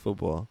fantasy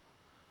football,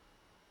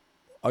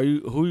 who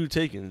are you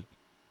taking?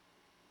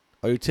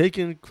 Are you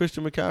taking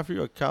Christian McCaffrey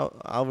or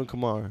Alvin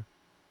Kamara?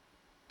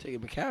 Taking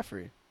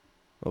McCaffrey.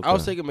 Okay. I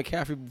was taking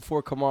McCaffrey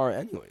before Kamara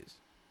anyways.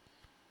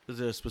 Is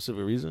there a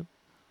specific reason?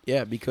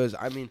 Yeah, because,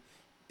 I mean,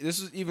 this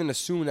is even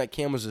assuming that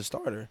Cam was a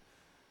starter.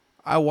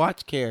 I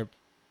watched Cam.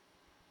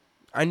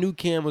 I knew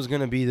Cam was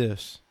going to be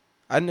this.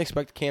 I didn't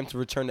expect Cam to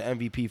return to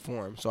MVP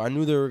form, so I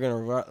knew they were going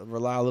to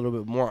rely a little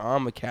bit more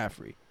on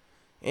McCaffrey.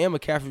 And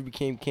McCaffrey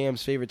became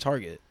Cam's favorite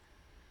target.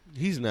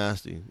 He's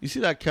nasty. You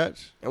see that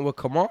catch? And with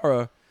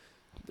Kamara,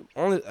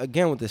 only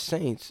again with the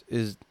Saints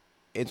is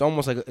it's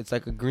almost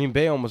like a Green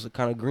Bay, almost a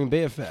kind of Green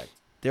Bay effect.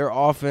 Their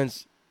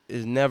offense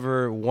is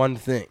never one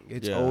thing;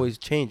 it's Yeah. always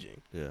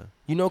changing. Yeah.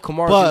 You know,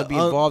 Kamara's But, going to be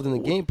involved in the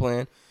game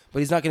plan, but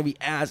he's not going to be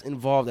as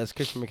involved as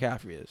Christian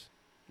McCaffrey is.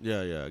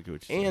 Yeah, I get what you're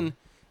saying. And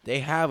they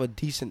have a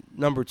decent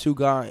number 2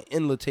 guy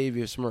in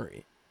Latavius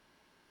Murray,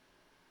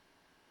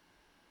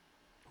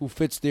 who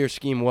fits their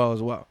scheme well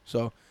as well.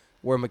 So,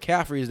 where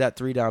McCaffrey is that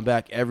 3-down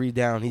back, every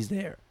down he's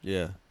there.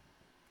 Yeah.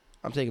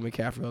 I'm taking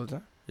McCaffrey all the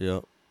time.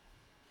 Yep.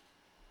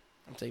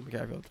 I'm taking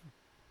McCaffrey all the time.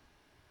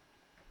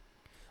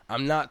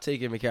 I'm not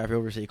taking McCaffrey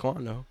over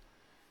Saquon, though.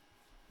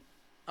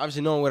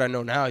 Obviously, knowing what I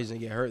know now, he's going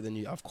to get hurt, then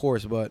you, of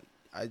course, but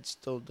I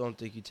still don't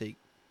think you take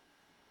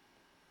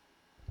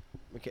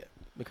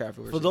McCaffrey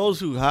over For Saquon. those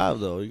who have,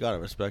 though, you got to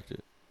respect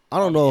it. I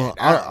don't know.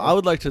 Yeah, I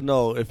would like to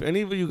know if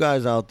any of you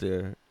guys out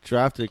there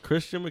drafted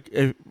Christian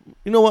McCaffrey.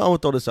 You know what? I'm going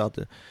to throw this out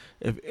there.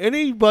 If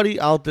anybody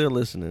out there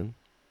listening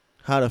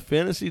had a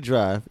fantasy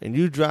draft and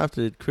you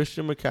drafted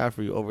Christian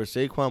McCaffrey over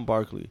Saquon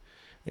Barkley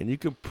and you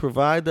can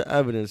provide the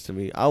evidence to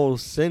me, I will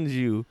send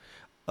you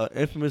an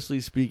infamously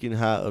speaking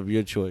hat of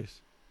your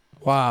choice.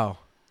 Wow.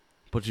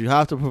 But you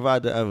have to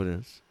provide the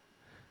evidence.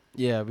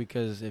 Yeah,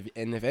 because if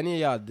any of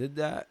y'all did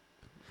that,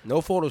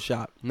 no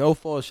Photoshop,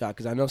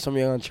 because I know some of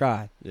y'all gonna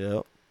try.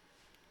 Yep.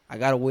 I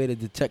got a way to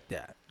detect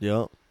that.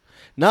 Yep.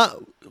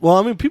 Well,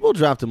 I mean, people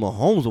drafted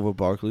Mahomes over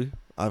Barkley,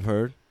 I've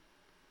heard.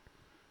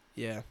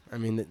 Yeah, I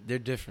mean they're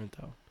different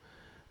though.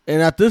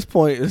 And at this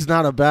point, it's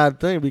not a bad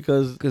thing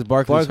because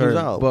Barkley's hurt.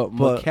 out. But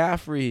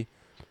McCaffrey,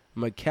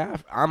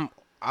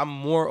 I'm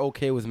more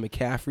okay with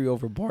McCaffrey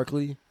over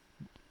Barkley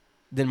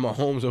than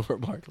Mahomes over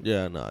Barkley.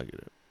 Yeah, no, I get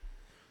it.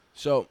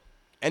 So,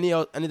 anything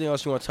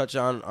else you want to touch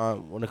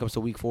on when it comes to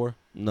Week 4?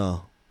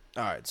 No.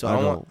 All right, so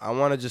I I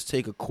want to just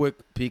take a quick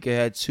peek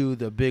ahead to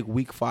the big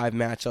Week 5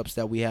 matchups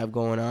that we have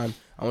going on.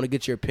 I want to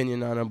get your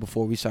opinion on them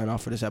before we sign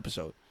off for this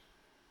episode.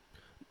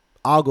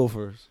 I'll go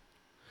first.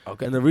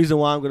 Okay. And the reason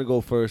why I'm going to go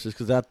first is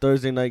because that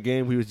Thursday night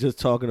game, we was just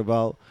talking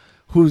about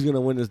who's going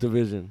to win this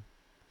division.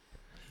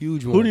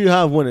 Huge one. Who do you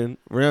have winning?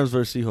 Rams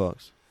versus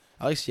Seahawks.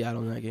 I like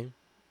Seattle in that game.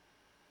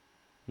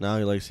 Now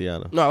you like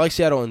Seattle. No, I like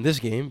Seattle in this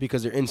game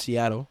because they're in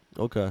Seattle.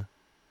 Okay.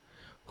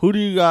 Who do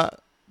you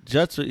got?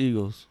 Jets or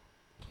Eagles?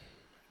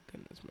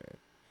 Goodness, man.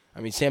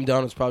 I mean, Sam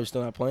Darnold's probably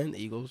still not playing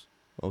the Eagles.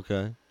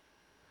 Okay.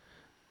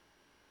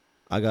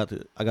 I got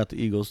the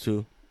Eagles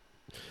too.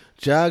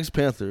 Jags,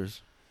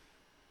 Panthers.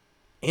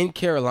 In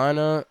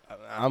Carolina,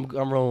 I'm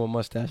rolling with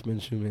Mustache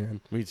Minshew,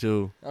 man. Me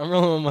too. I'm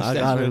rolling with I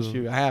Mustache got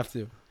Minshew. I have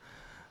to.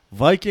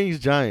 Vikings,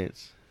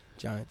 Giants.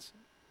 Giants.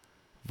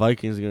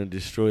 Vikings are gonna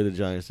destroy the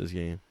Giants this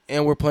game.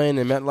 And we're playing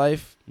in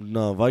MetLife.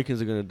 No,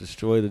 Vikings are gonna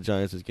destroy the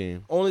Giants this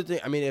game. Only thing,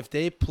 I mean, if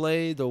they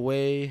play the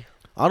way...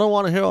 I don't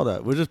want to hear all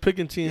that. We're just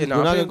picking teams.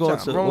 We're not gonna go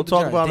into. We'll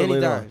talk about it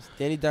later on.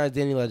 Danny Dimes,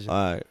 Danny Legend.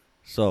 All right.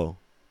 So,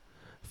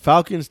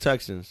 Falcons,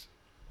 Texans.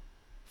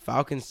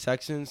 Falcons,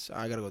 Texans.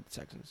 I gotta go with the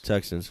Texans.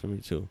 Texans for me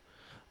too.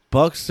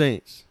 Bucks,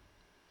 Saints.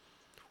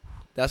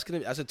 That's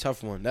a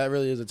tough one. That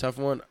really is a tough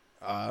one.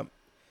 I'm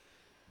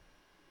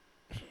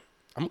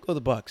gonna go with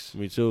the Bucks.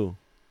 Me too.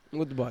 I'm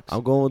with the Bucks.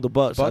 I'm going with the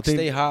Bucks. Bucks I think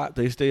stay hot.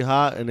 They stay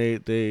hot, and they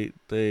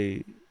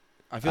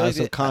I feel add like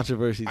some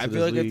controversy. I to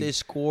feel this like if league. they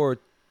score,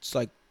 it's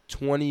like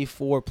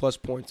 24 plus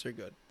points, they're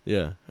good.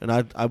 Yeah, and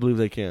I believe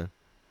they can.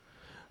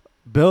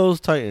 Bills,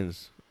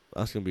 Titans.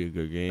 That's gonna be a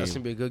good game. That's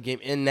gonna be a good game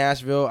in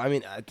Nashville. I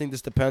mean, I think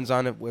this depends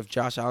on if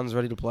Josh Allen's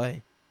ready to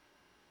play.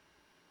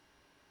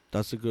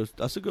 That's a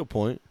good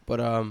point. But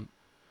I'm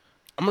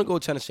gonna go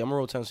with Tennessee. I'm gonna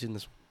roll Tennessee in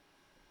this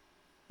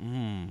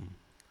one.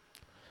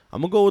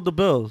 I'm gonna go with the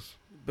Bills.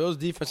 Bills'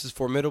 defense is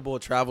formidable.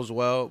 It travels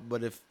well.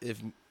 But if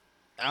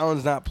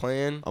Allen's not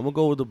playing, I'm gonna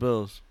go with the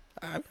Bills.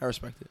 I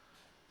respect it.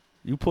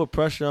 You put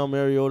pressure on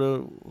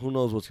Mariota, who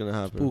knows what's gonna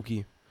happen?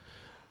 Spooky.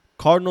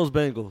 Cardinals,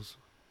 Bengals.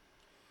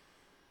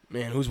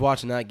 Man, who's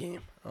watching that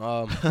game?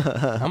 I'm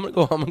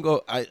gonna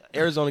go.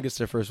 Arizona gets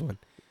their first one.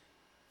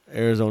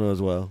 Arizona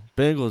as well.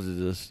 Bengals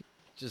is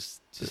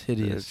Just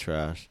hideous. They're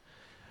trash.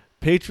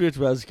 Patriots,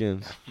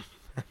 Redskins.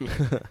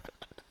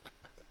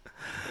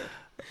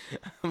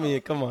 I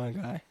mean, come on,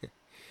 guy.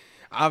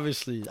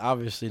 Obviously,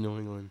 New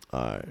England.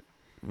 All right.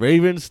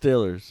 Ravens,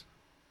 Steelers.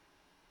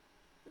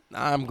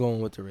 I'm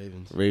going with the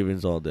Ravens.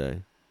 Ravens all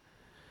day.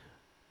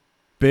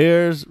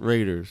 Bears,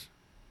 Raiders.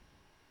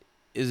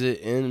 Is it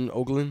in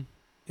Oakland?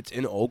 It's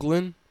in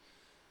Oakland?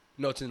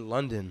 No, it's in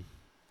London.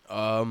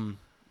 I'm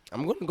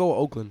going to go with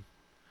Oakland.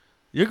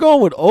 You're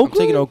going with Oakland? I'm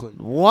taking Oakland.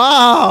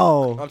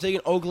 Wow. I'm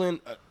taking Oakland.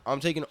 I'm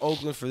taking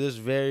Oakland for this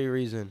very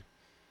reason.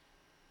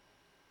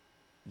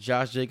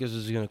 Josh Jacobs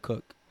is going to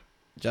cook.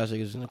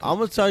 I'm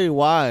going to tell you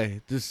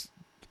why this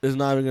is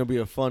not even going to be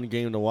a fun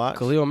game to watch.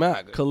 Khalil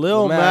Mack.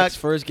 Khalil Mack's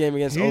first game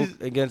against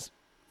Oakland.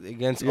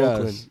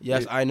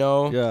 Yes, I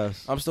know.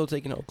 Yes. I'm still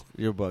taking Oakland.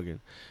 You're bugging.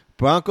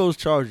 Broncos,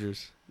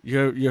 Chargers.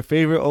 Your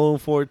favorite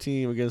 0-4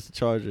 team against the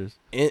Chargers.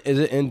 Is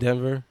it in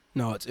Denver?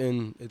 No, it's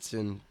in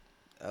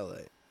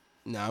L.A.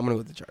 No, I'm going to go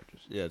with the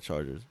Chargers. Yeah,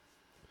 Chargers.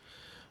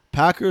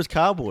 Packers,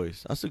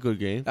 Cowboys. That's a good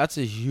game. That's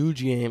a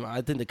huge game.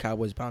 I think the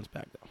Cowboys bounce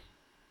back, though.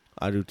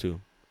 I do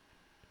too.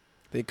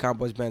 I think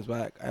Cowboys bounce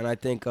back, and I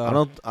think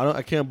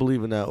I can't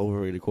believe in that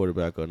overrated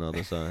quarterback on the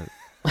other side.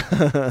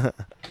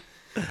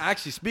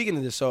 Actually, speaking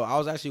of this, so I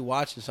was actually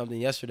watching something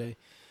yesterday,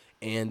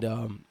 and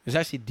it was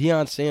actually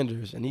Deion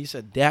Sanders, and he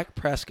said Dak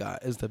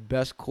Prescott is the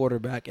best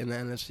quarterback in the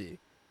NFC.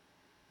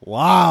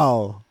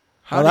 Wow.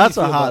 That's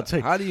a hot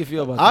take. How do you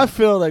feel about that? I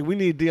feel like we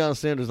need Deion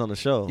Sanders on the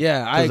show.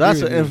 Yeah, I agree.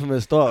 That's with an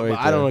infamous thought right there.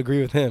 I don't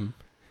agree with him.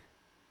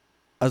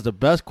 As the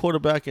best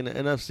quarterback in the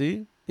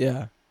NFC?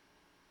 Yeah.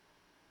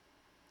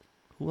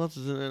 Who else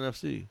is in the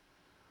NFC?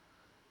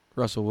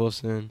 Russell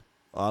Wilson.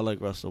 Oh, I like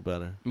Russell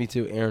better. Me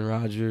too. Aaron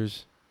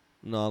Rodgers.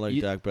 No, I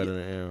like Dak better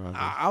than Aaron Rodgers.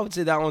 I would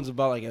say that one's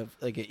about like an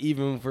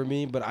even for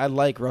me, but I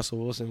like Russell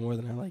Wilson more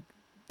than I like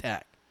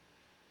Dak.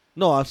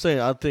 No, I'm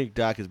saying I think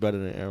Dak is better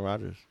than Aaron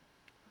Rodgers.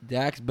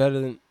 Dak's better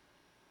than...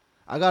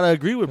 I got to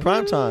agree with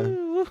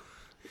primetime.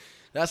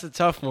 That's a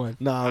tough one.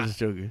 No, I'm just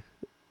joking.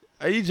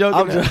 Are you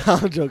joking?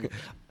 I'm joking.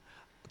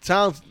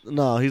 Towns,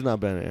 no, he's not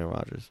better than Aaron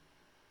Rodgers.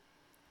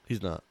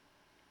 He's not.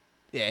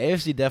 Yeah,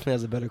 AFC definitely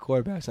has a better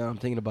quarterback. So I'm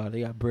thinking about it.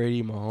 They got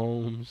Brady,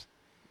 Mahomes.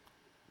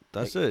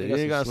 That's They it. got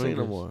You ain't got to some say no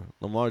slingers. more.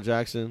 Lamar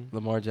Jackson.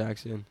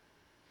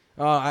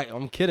 Oh,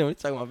 I'm kidding. What are you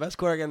talking about? Best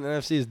quarterback in the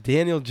NFC is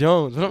Daniel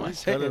Jones. What am I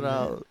saying? Cut it man?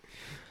 out.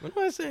 What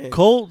am I saying?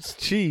 Colts,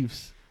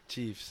 Chiefs.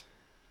 Chiefs.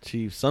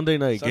 Sunday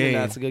night game.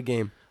 That's a good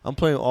game. I'm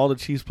playing all the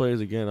Chiefs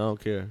players again. I don't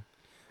care.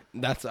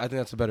 I think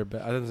that's a better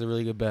bet. I think it's a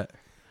really good bet.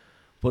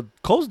 But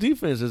Colts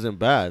defense isn't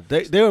bad.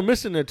 They were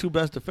missing their two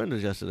best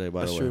defenders yesterday,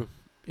 by That's the way. true.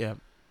 Yeah.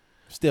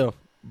 Still,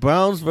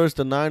 Browns versus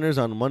the Niners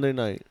on Monday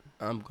night.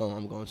 I'm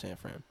going San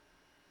Fran.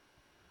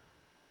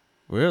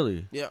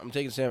 Really? Yeah, I'm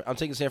taking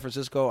San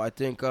Francisco. I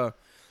think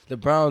the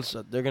Browns,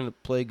 they're going to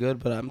play good,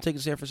 but I'm taking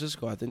San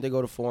Francisco. I think they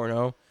go to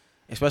 4-0,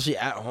 especially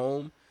at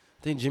home.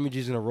 I think Jimmy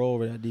G's going to roll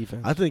over that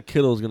defense. I think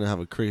Kittle's going to have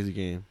a crazy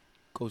game.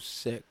 Go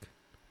sick.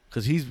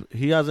 Because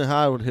he hasn't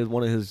had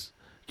one of his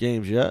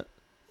games yet.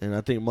 And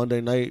I think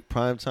Monday night,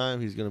 prime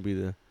time, he's going to be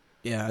there.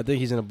 Yeah, I think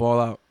he's going to ball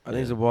out. I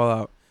think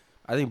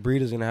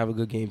Breida's going to have a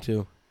good game,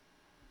 too.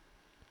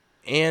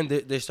 And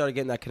they started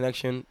getting that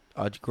connection.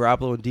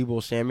 Garoppolo and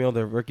Deebo Samuel,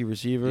 their rookie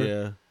receiver.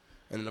 Yeah.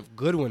 And then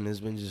Goodwin has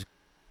been just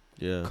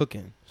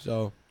cooking.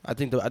 So I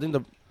think the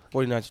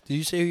 49ers. Did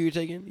you say who you were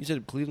taking? You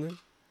said Cleveland?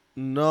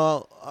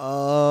 No,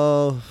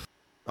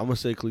 I'm gonna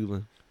say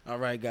Cleveland. All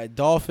right, guys.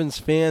 Dolphins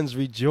fans,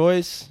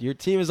 rejoice! Your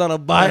team is on a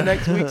bye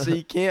next week, so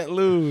you can't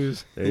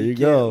lose. There you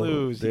go.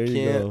 You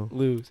can't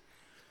lose.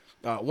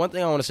 One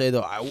thing I want to say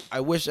though,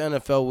 I wish the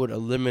NFL would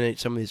eliminate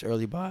some of these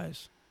early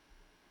buys.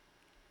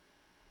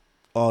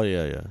 Oh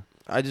yeah.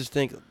 I just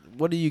think,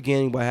 what are you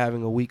gaining by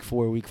having a week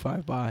 4, week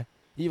 5 bye?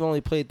 You've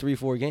only played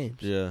 3-4 games.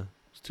 Yeah,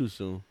 it's too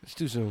soon.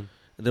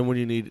 And then when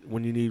you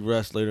need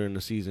rest later in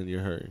the season,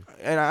 you're hurting.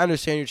 And I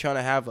understand you're trying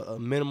to have a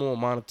minimal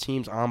amount of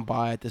teams on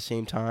bye at the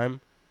same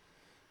time,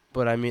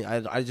 but I mean,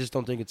 I just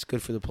don't think it's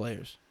good for the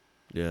players.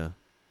 Yeah,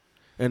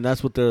 and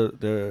that's what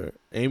they're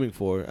aiming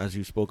for, as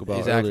you spoke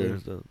about earlier.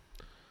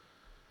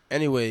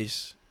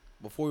 Anyways,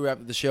 before we wrap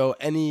up the show,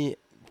 any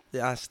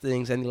last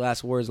things, any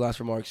last words, last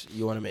remarks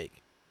you want to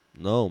make?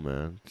 No,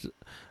 man.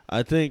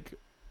 I think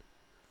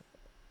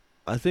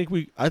this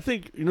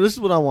is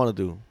what I want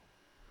to do.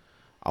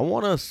 I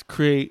want to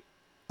create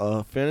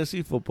a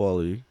fantasy football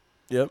league.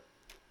 Yep.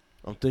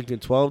 I'm thinking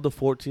 12 to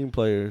 14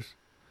 players,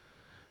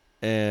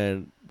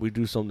 and we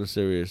do something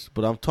serious.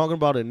 But I'm talking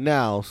about it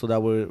now so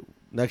that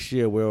next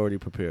year we're already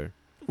prepared.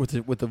 With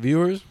the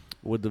viewers?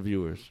 With the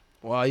viewers.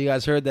 Well, you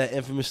guys heard that.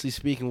 Infamously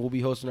speaking, we'll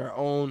be hosting our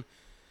own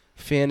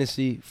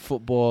fantasy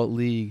football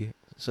league.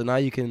 So now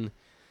you can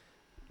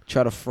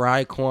try to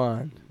fry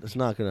Quan. It's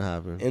not gonna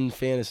happen in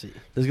fantasy.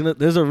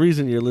 There's a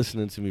reason you're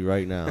listening to me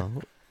right now.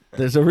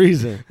 There's a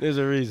reason. There's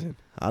a reason.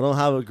 I don't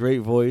have a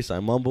great voice. I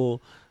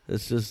mumble.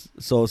 It's just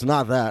so it's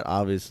not that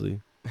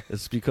obviously.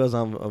 It's because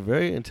I'm a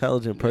very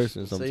intelligent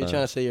person. Sometimes. So you're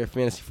trying to say you're a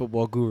fantasy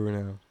football guru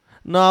now?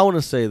 No, I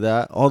wouldn't say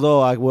that.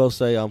 Although I will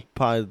say I'm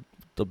probably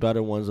the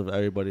better ones of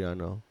everybody I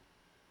know.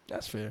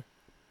 That's fair.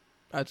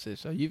 I'd say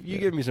so. You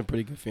give me some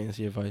pretty good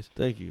fantasy advice.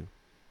 Thank you.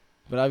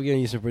 But I've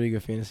given you some pretty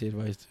good fantasy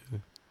advice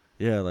too.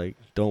 Yeah, like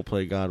don't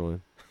play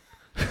Godwin.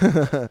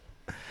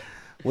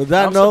 With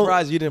that I'm note,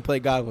 surprised you didn't play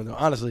Godwin though,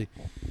 honestly.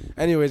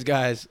 Anyways,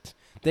 guys,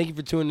 thank you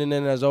for tuning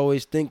in. As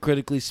always, think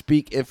critically,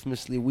 speak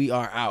infamously. We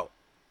are out.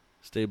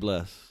 Stay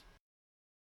blessed.